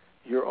lead.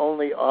 You're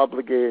only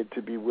obligated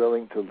to be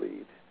willing to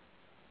lead,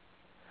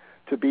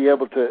 to be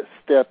able to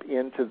step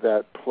into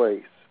that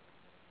place.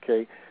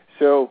 Okay,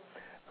 so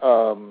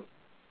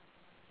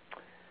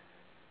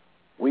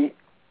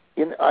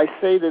I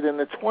say that in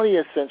the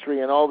 20th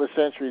century and all the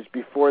centuries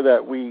before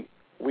that, we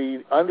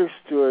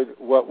understood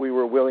what we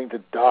were willing to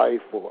die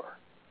for.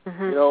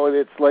 Mm-hmm.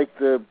 It's like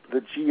the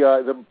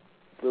GI,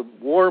 the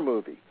war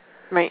movie.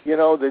 Right.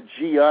 The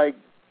GI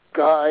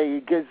guy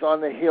gets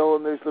on the hill,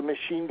 and there's the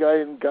machine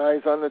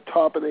guys on the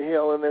top of the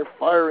hill, and they're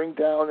firing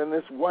down, and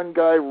this one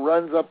guy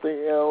runs up the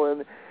hill,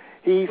 and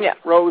he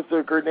throws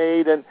the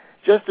grenade, and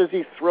just as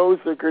he throws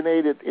the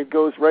grenade, it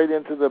goes right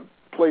into the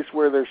place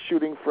where they're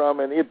shooting from,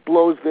 and it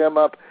blows them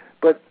up,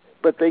 but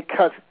they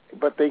cut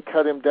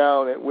him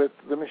down with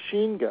the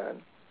machine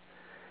gun,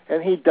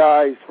 and he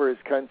dies for his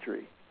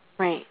country.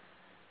 Right.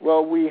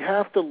 Well, we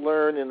have to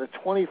learn in the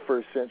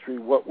 21st century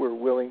what we're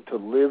willing to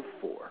live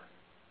for.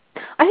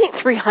 I think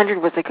 300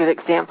 was a good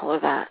example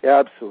of that.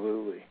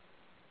 Absolutely.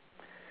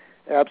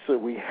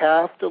 We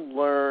have to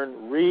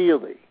learn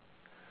really.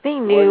 They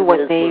knew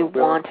what they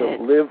wanted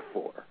to live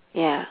for.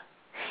 Yeah,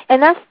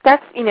 and that's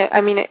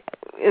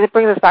it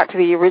brings us back to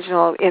the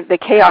original, the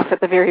chaos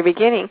at the very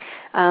beginning.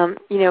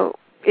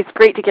 It's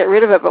great to get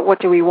rid of it, but what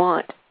do we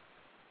want?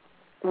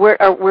 Where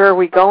are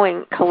we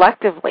going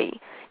collectively?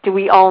 Do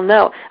we all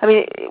know? I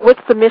mean,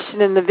 what's the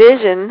mission and the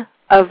vision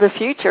of the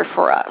future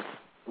for us?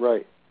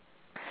 Right.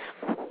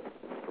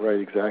 Right,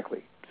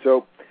 exactly.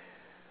 So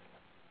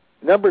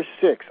Number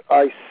 6,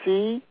 I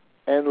see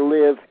and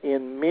live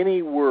in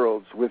many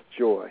worlds with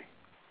joy.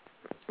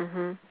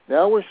 Mm-hmm.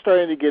 Now we're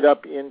starting to get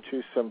up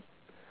into some...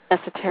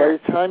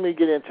 Esoteric. By the time we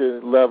get into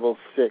level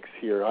 6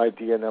 here,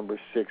 idea number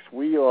 6,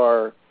 we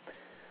are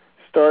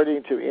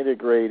starting to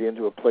integrate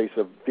into a place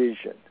of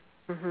vision.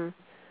 Mm-hmm.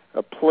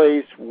 A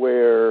place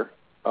where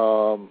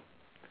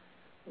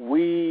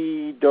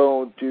we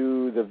don't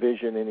do the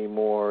vision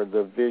anymore.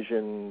 The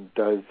vision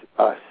does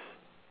us.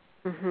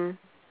 Mm-hmm.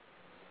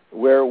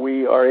 Where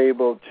we are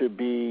able to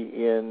be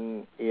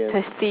in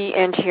to see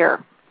and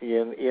hear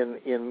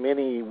in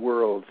many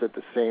worlds at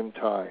the same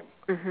time.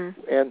 Mm-hmm.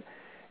 And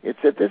it's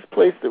at this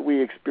place that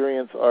we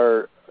experience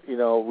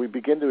we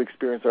begin to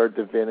experience our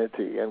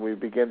divinity, and we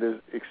begin to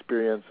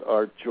experience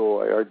our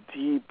joy, our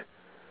deep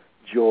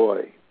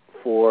joy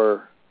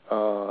for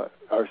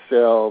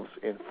ourselves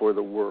and for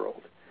the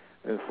world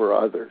and for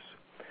others.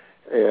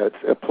 It's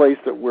a place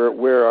that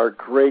where our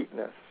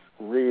greatness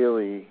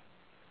really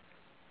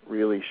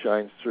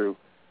shines through.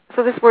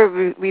 So this is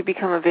where we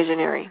become a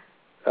visionary.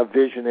 A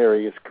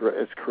visionary is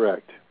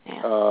correct.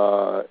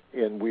 Yeah.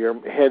 And we are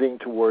heading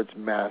towards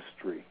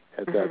mastery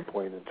at Mm-hmm. that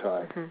point in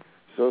time. Mm-hmm.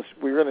 So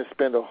we're going to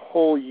spend a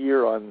whole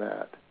year on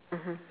that,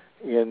 mm-hmm.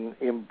 in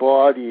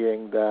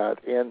embodying that.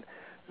 And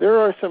there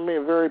are some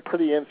very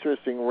pretty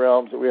interesting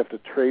realms that we have to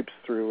traipse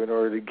through in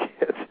order to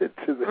get to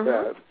that.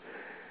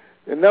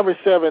 Mm-hmm. And number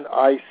 7,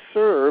 I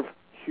serve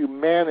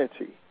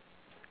humanity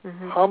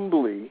mm-hmm.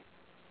 humbly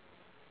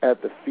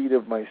at the feet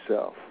of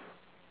myself.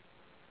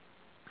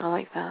 I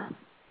like that.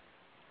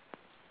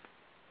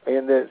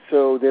 And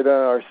so that on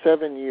our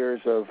 7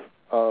 years of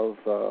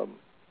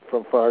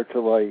From Fire to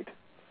Light,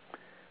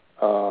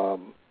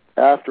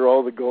 after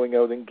all the going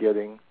out and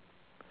getting,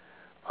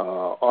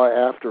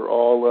 after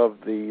all of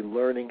the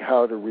learning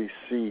how to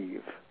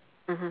receive,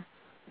 mm-hmm.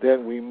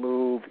 then we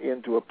move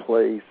into a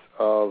place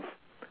of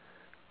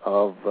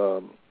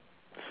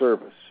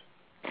service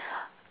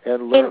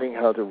and learning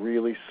how to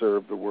really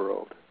serve the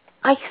world.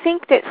 I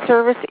think that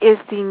service is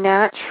the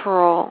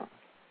natural,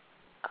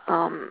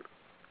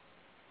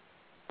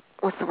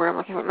 what's the word I'm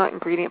looking for? Not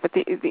ingredient, but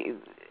the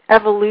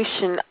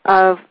evolution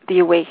of the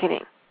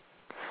awakening.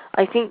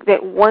 I think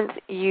that once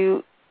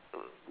you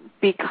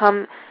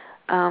become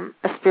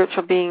a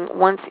spiritual being,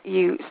 once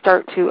you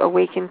start to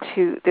awaken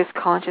to this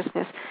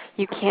consciousness,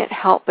 you can't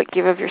help but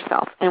give of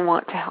yourself and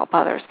want to help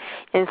others.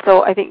 And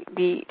so I think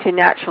to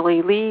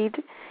naturally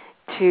lead,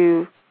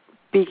 to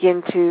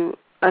begin to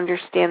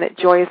understand that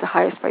joy is the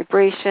highest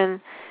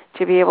vibration,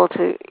 to be able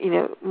to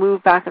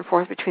move back and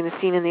forth between the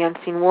seen and the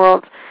unseen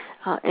worlds,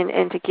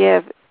 and to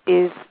give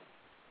is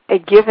a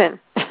given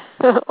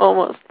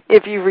almost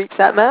if you reach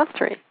that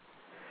mastery.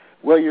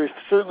 Well, you're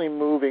certainly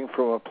moving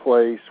from a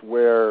place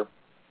where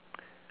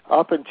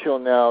up until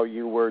now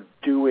you were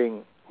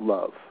doing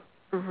love.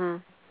 Mm-hmm.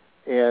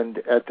 And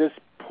at this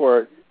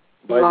point,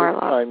 by this love.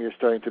 time, you're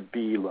starting to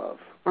be love.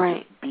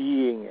 Right.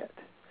 Being it.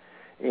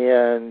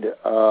 And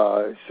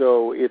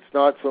so it's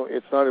not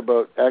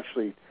about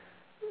actually,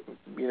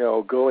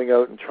 going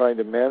out and trying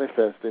to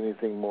manifest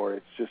anything more.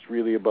 It's just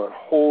really about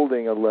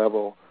holding a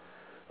level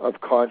of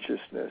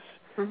consciousness.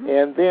 Mm-hmm.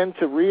 And then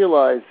to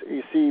realize,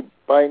 you see,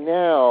 by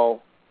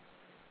now,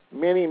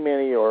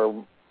 many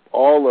or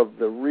all of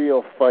the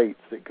real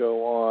fights that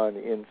go on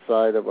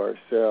inside of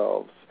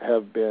ourselves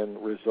have been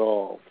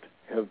resolved,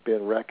 have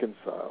been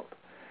reconciled.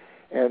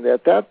 And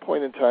at that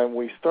point in time,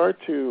 we start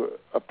to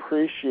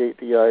appreciate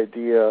the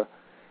idea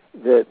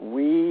that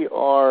we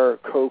are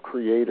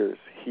co-creators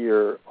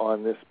here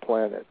on this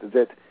planet,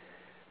 that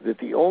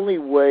the only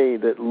way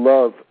that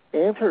love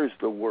enters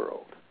the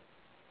world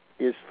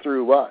is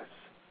through us.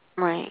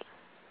 Right.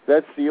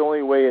 That's the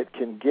only way it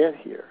can get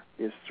here,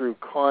 is through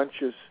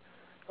conscious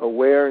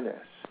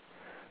awareness.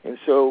 And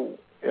so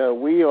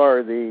we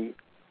are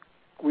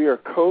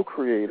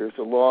co-creators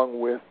along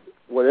with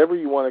whatever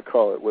you want to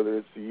call it, whether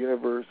it's the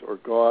universe or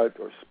God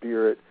or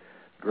spirit,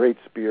 great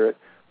spirit.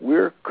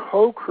 We're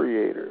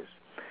co-creators.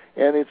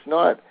 And it's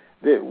not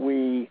that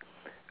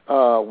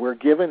we're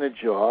given a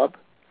job.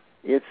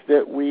 It's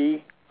that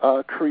we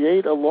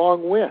create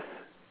along with.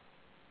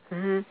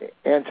 Mm-hmm.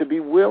 And to be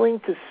willing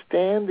to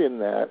stand in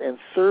that and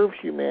serve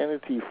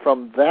humanity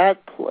from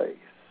that place,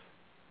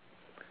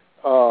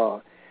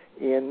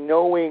 in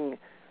knowing,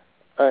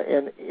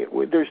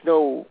 there's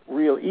no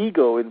real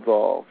ego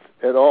involved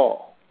at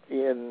all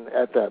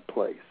at that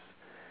place.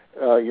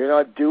 You're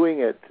not doing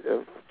it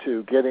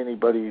to get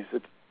anybody's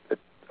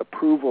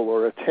approval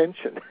or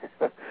attention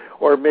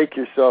or make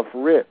yourself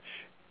rich.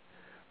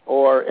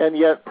 And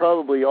yet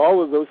probably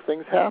all of those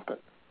things happen,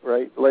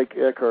 right? Like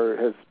Eckhart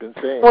has been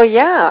saying. Well,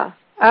 yeah,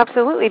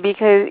 absolutely,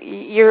 because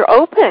you're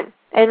open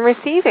and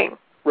receiving.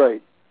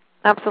 Right.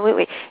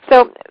 Absolutely.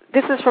 So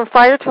this is From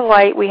Fire to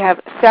Light. We have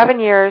 7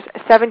 years,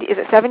 70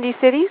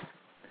 cities?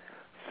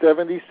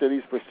 70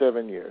 cities for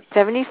 7 years.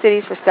 70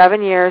 cities for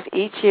 7 years.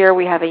 Each year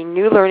we have a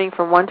new learning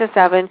from 1 to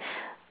 7.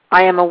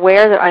 I am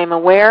aware that I am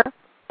aware.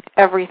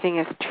 Everything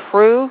is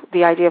true.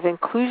 The idea of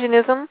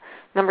inclusionism.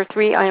 Number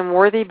 3, I am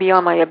worthy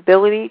beyond my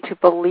ability to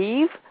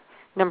believe.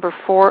 Number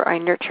 4, I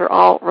nurture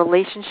all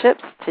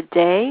relationships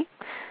today.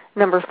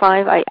 Number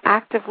 5, I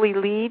actively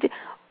lead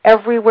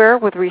everywhere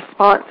with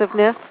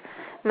responsiveness.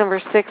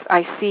 Number 6,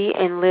 I see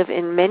and live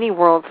in many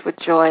worlds with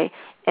joy.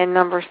 And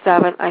number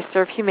 7, I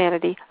serve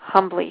humanity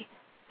humbly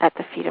at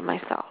the feet of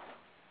myself.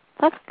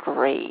 That's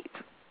great.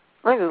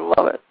 I just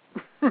love it.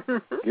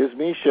 Gives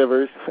me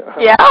shivers.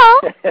 Yeah,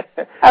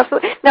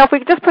 absolutely. Now, if we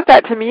could just put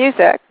that to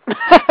music.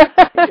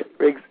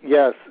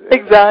 Yes.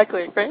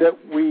 Exactly. Right? That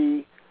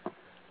we,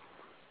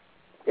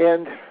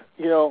 and,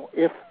 you know,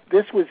 if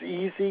this was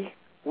easy,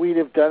 we'd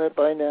have done it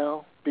by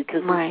now,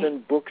 because Right. there's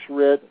been books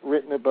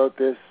written about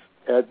this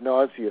ad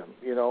nauseum,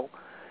 you know.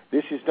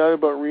 This is not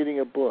about reading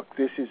a book.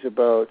 This is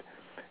about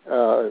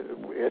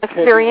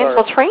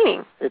experiential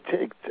training.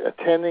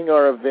 Attending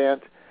our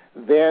event,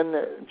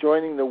 then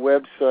joining the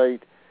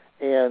website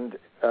and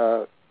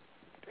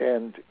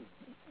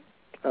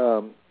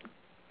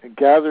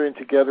gathering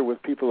together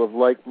with people of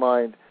like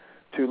mind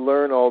to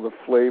learn all the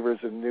flavors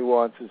and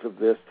nuances of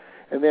this.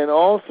 And then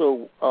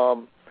also,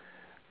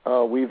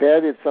 we've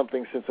added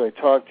something since I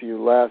talked to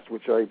you last,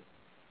 which I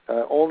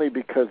only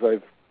because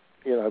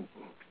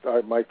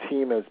my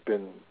team has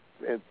been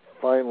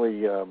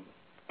finally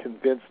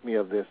convinced me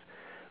of this.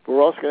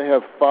 We're also going to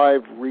have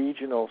 5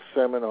 regional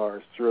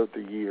seminars throughout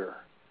the year,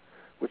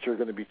 which are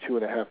going to be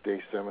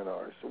 2.5-day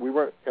seminars.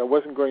 I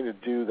wasn't going to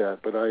do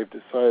that, but I've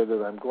decided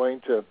that I'm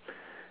going to.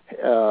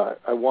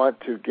 I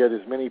want to get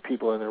as many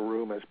people in a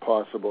room as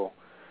possible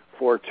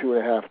for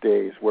 2.5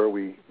 days, where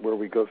we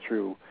go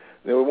through.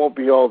 Now, it won't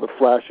be all the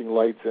flashing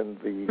lights and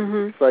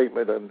the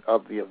excitement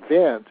of the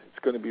event. It's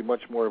going to be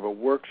much more of a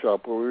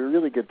workshop where we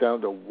really get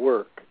down to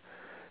work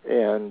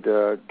and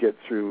go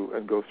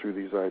through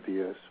these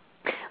ideas.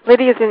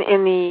 Lydia's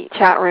in the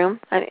chat room.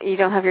 You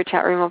don't have your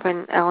chat room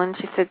open, Ellen.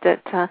 She said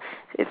that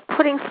it's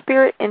putting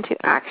spirit into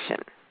action.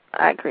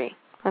 I agree.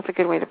 That's a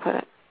good way to put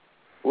it.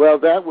 Well,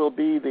 that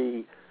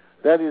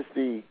is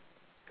the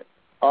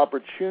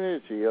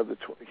opportunity of the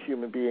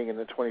human being in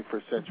the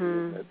 21st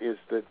century. Is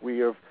that we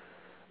have,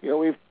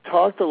 we've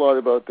talked a lot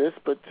about this,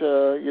 but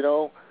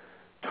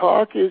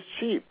talk is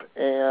cheap,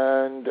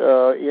 and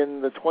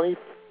in the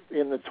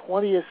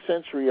 20th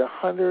century,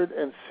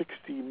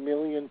 160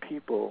 million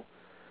people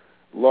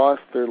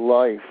lost their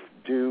life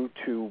due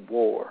to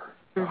war.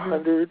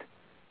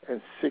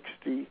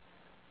 160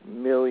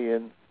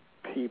 million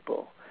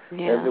people.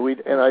 Yeah.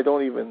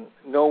 And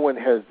no one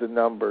has the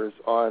numbers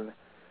on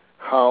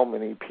how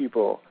many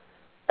people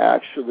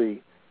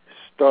actually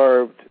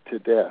starved to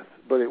death,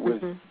 but it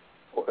was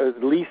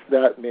at least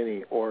that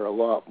many or a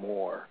lot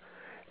more.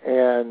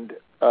 And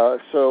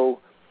so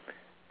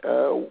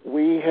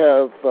we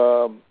have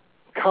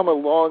come a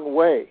long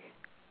way,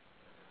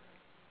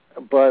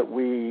 but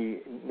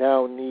we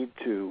now need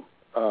to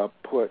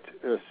put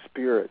a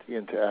spirit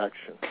into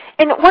action.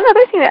 And one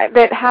other thing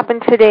that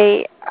happened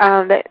today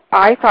that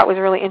I thought was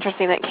really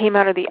interesting that came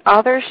out of the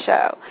other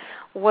show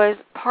was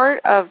part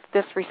of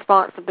this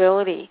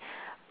responsibility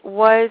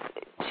was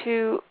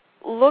to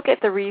look at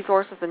the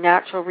resources, the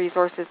natural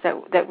resources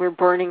that we're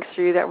burning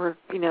through, that we're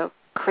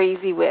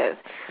crazy with,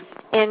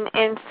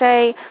 and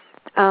say,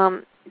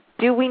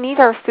 do we need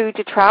our food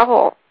to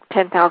travel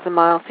 10,000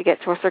 miles to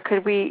get to us, or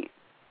could we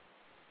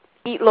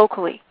eat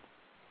locally?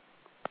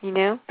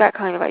 That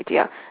kind of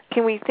idea.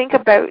 Can we think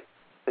about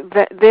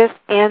this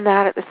and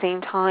that at the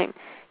same time?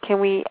 Can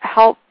we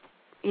help,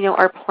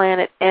 our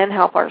planet and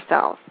help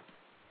ourselves?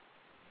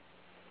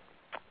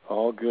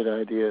 All good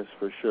ideas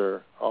for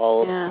sure.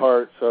 All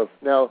parts of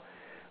now.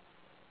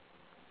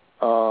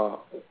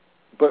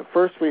 But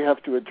first, we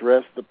have to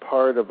address the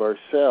part of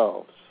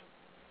ourselves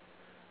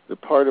that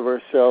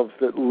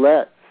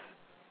lets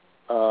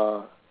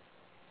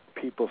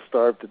people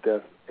starve to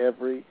death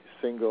every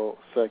single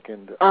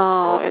second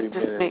of every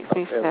minute makes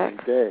me every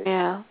sick. day.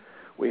 Yeah.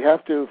 We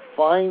have to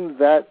find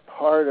that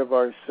part of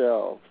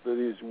ourselves that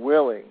is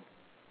willing,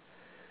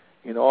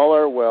 in all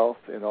our wealth,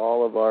 in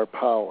all of our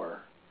power,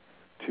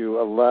 to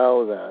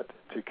allow that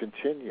to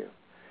continue.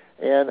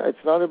 And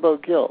it's not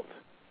about guilt.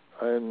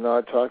 I'm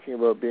not talking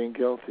about being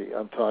guilty.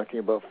 I'm talking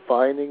about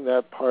finding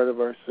that part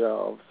of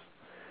ourselves,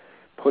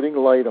 putting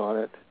light on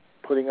it,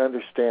 putting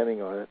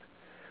understanding on it,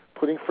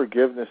 putting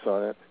forgiveness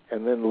on it,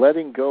 and then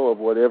letting go of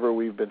whatever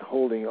we've been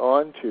holding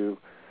on to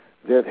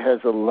that has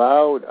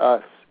allowed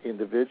us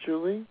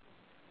individually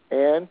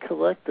and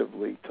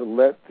collectively to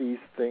let these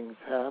things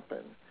happen.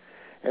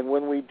 And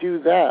when we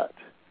do that,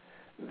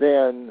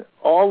 then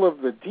all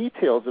of the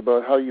details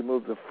about how you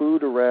move the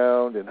food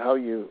around and how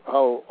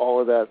all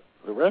of that,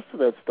 the rest of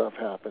that stuff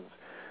happens,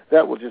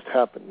 that will just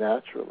happen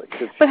naturally.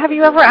 But have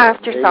you ever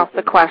asked yourself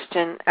the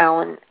question,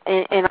 Alan,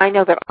 and I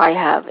know that I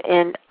have,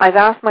 and I've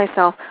asked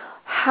myself,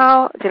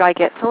 how did I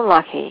get so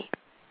lucky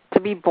to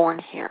be born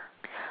here?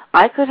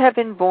 I could have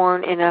been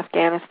born in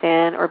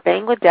Afghanistan or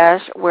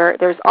Bangladesh, where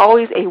there's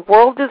always a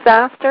world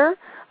disaster,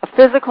 a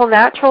physical,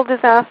 natural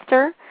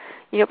disaster.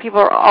 People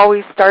are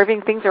always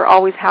starving. Things are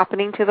always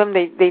happening to them.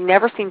 They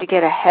never seem to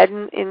get ahead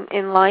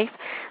in life.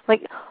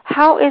 Like,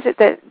 how is it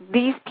that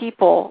these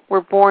people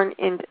were born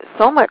in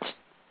so much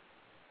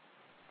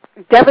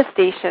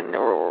devastation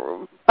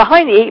or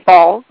behind the 8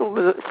 ball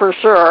for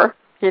sure,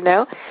 you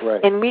know.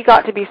 Right. And we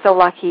got to be so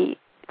lucky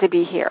to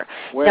be here.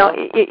 Well,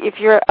 now, if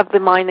you're of the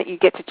mind that you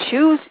get to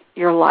choose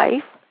your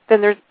life,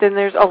 then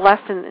there's a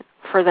lesson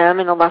for them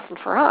and a lesson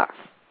for us.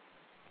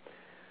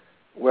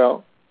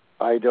 Well,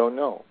 I don't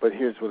know, but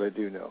here's what I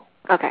do know.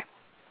 Okay.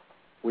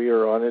 We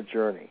are on a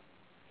journey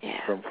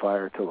Yeah. from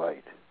fire to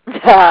light.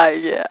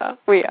 Yeah,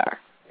 we are.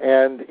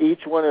 And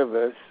each one of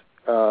us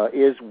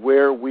is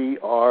where we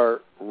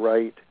are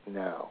right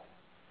now.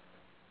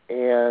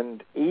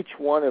 And each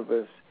one of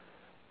us,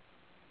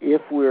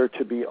 if we're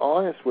to be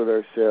honest with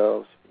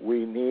ourselves,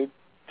 we need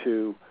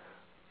to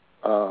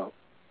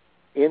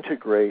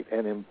integrate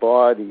and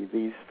embody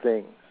these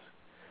things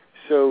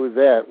so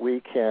that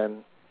we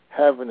can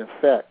have an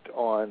effect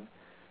on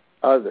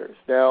others.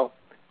 Now,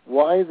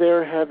 why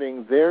they're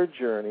having their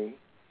journey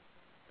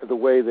the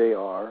way they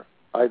are,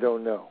 I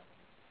don't know.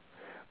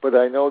 But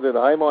I know that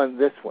I'm on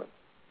this one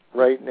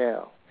right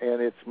now,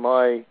 and it's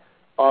my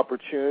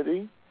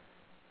opportunity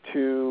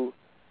to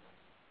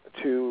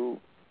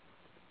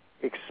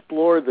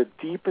explore the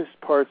deepest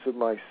parts of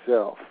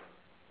myself.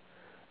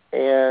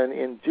 And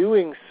in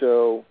doing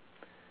so,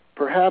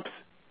 perhaps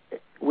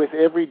with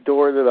every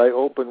door that I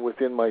open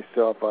within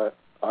myself,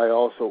 I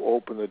also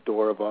open the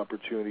door of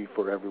opportunity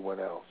for everyone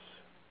else.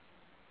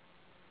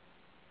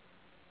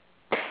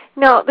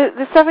 Now,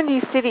 the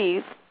 70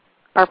 cities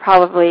are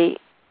probably,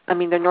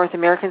 they're North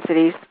American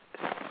cities,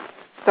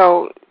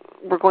 so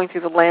we're going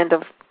through the land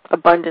of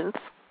abundance.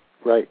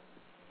 Right.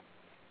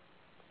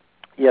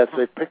 Yes,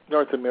 I picked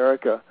North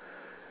America.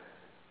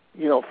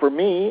 You know, for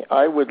me,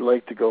 I would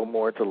like to go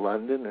more to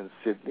London and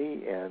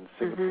Sydney and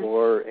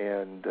Singapore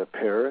and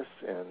Paris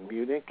and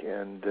Munich,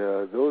 and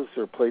those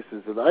are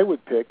places that I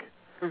would pick.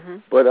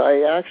 But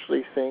I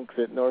actually think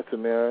that North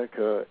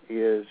America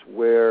is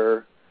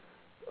where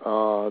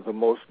the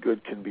most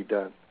good can be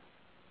done.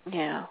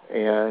 Yeah.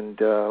 And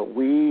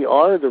we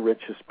are the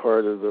richest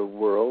part of the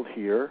world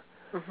here.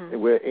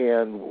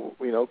 And,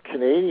 you know,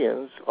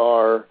 Canadians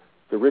are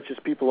the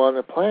richest people on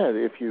the planet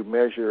if you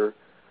measure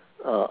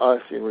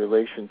us in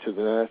relation to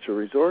the natural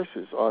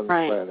resources on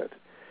the planet.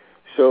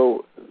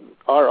 So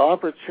our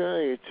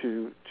opportunity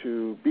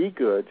to be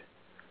good,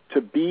 to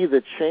be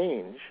the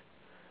change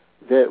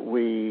that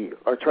we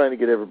are trying to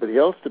get everybody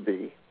else to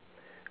be,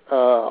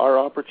 our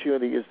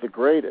opportunity is the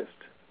greatest.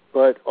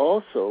 But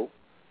also,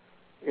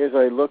 as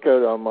I look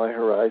out on my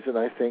horizon,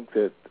 I think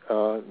that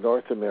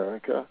North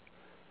America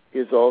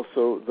is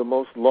also the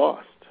most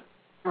lost.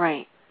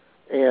 Right.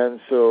 And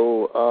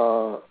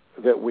so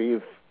that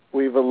we've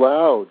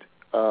allowed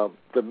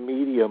the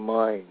media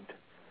mind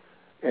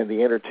and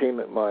the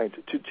entertainment mind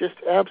to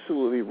just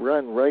absolutely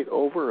run right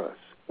over us.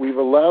 We've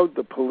allowed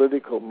the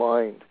political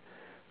mind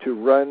to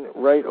run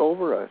right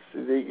over us.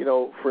 You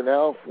know, for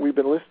now, we've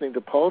been listening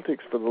to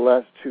politics for the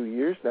last 2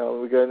 years now,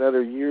 and we've got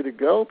another year to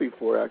go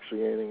before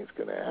actually anything is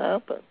going to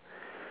happen.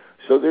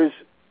 So there's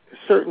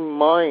certain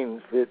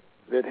minds that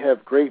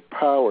have great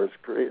powers,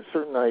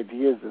 certain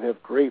ideas that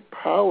have great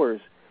powers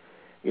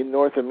in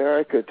North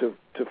America to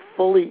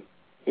fully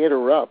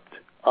interrupt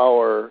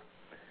our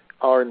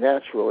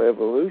natural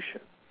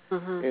evolution.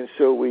 And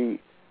so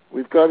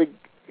we've got to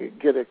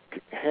get a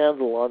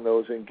handle on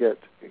those and get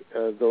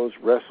those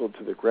wrestled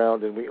to the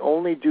ground, and we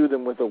only do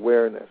them with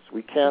awareness.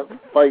 We can't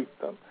fight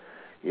them.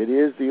 It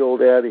is the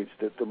old adage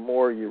that the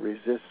more you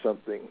resist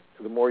something,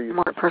 the more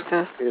it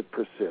persists. It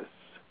persists.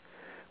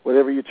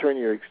 Whatever you turn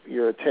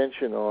your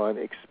attention on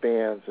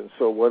expands. And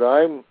so what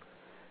I'm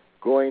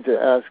going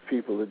to ask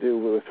people to do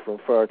with From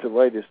Fire to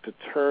Light is to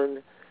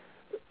turn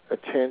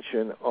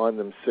attention on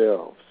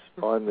themselves,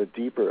 on the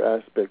deeper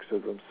aspects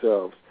of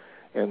themselves.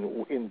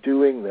 And in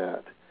doing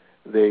that,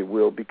 they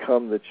will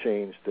become the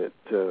change that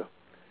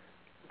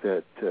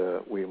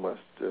we must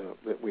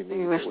that we need.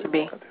 We wish to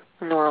be want.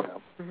 in the world.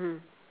 Yeah.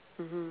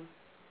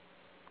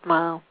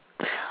 Wow.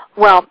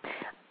 Well,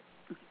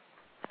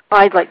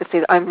 I'd like to say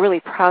that I'm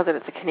really proud that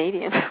it's a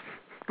Canadian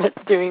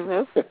that's doing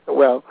this.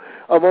 Well,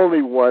 I'm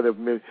only one of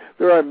many.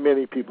 There are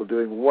many people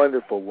doing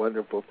wonderful,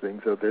 wonderful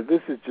things out there.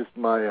 This is just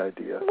my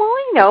idea. Well,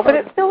 I know, but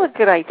it's still a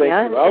good idea.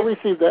 Thank you. I'll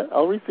receive that.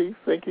 I'll receive.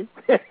 Thank you.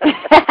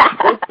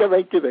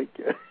 Thank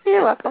you.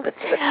 You're welcome.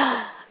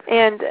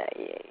 And,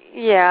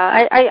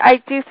 yeah,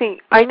 I do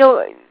think, I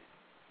know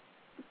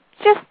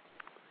just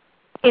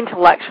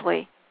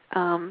intellectually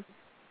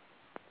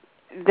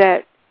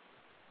that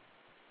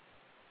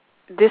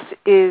this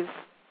is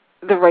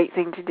the right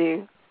thing to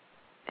do.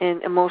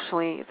 And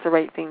emotionally, it's the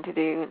right thing to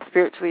do. And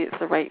spiritually, it's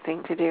the right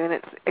thing to do. And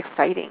it's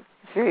exciting.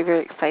 It's very,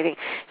 very exciting.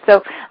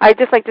 So I'd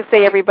just like to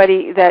say,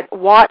 everybody, that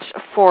watch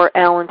for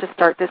Alan to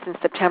start this in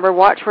September.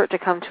 Watch for it to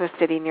come to a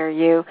city near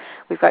you.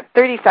 We've got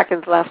 30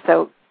 seconds left.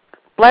 So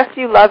bless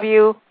you, love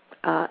you.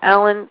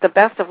 Alan, the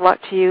best of luck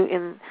to you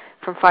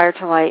From Fire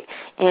to Light.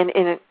 And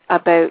in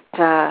about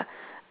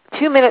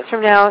 2 minutes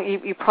from now,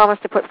 you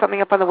promised to put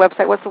something up on the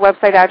website. What's the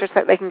website address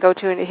that they can go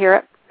to and to hear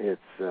it?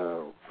 It's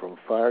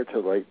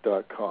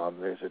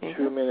FromFireToLight.com. There's a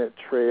 2-minute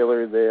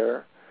trailer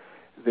there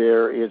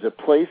there is a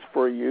place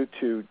for you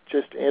to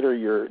just enter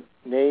your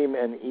name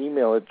and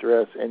email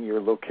address and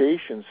your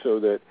location so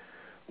that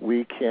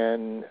we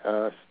can,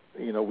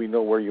 we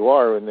know where you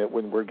are, and that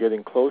when we're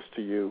getting close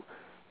to you,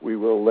 we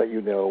will let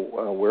you know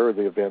where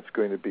the event's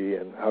going to be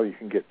and how you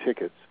can get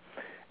tickets.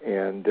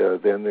 And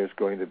then there's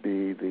going to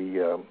be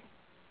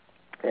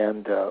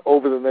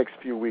over the next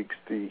few weeks,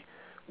 the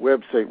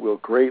website will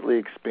greatly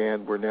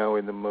expand. We're now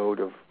in the mode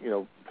of,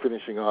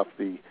 finishing off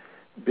the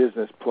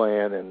business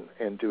plan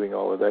and doing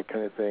all of that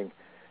kind of thing.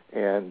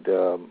 And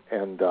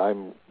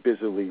I'm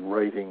busily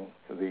writing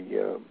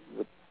the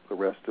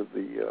rest of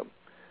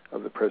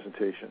the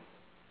presentation.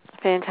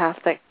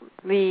 Fantastic.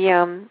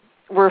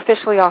 We're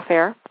officially off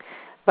air,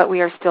 but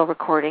we are still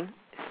recording.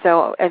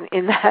 So, and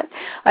in that,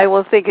 I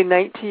will say good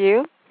night to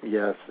you.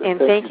 Yes. And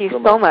thank you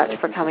so much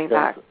for coming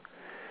back.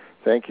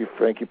 Thank you,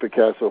 Frankie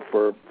Picasso,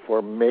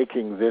 for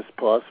making this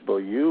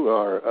possible. You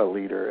are a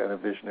leader and a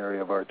visionary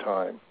of our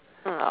time.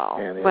 Oh,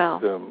 and it's well.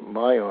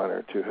 My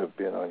honor to have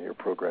been on your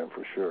program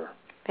for sure.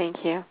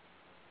 Thank you.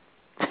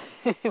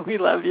 We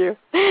love you.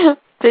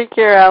 Take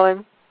care,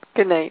 Alan.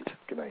 Good night.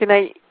 Good night. Good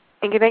night.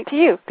 And good night to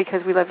you,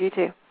 because we love you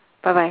too.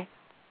 Bye-bye.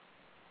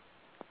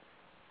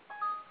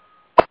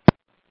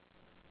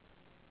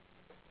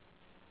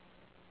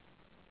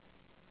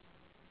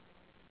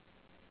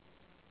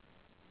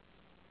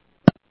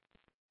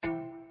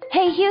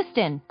 Hey,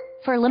 Houston!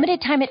 For a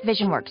limited time at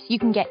VisionWorks, you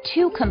can get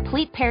 2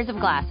 complete pairs of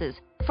glasses.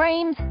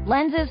 Frames,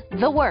 lenses,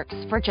 the works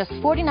for just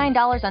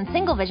 $49 on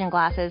single vision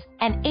glasses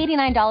and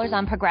 $89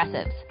 on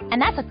progressives.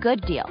 And that's a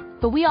good deal.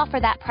 But we offer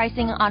that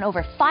pricing on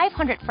over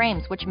 500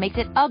 frames, which makes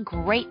it a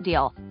great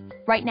deal.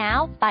 Right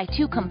now, buy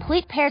 2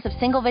 complete pairs of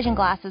single vision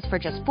glasses for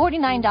just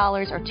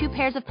 $49 or 2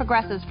 pairs of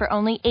progressives for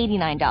only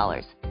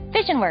 $89.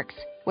 VisionWorks,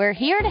 we're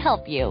here to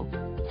help you.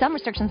 Some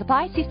restrictions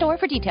apply. See store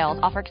for details.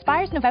 Offer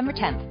expires November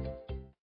 10th.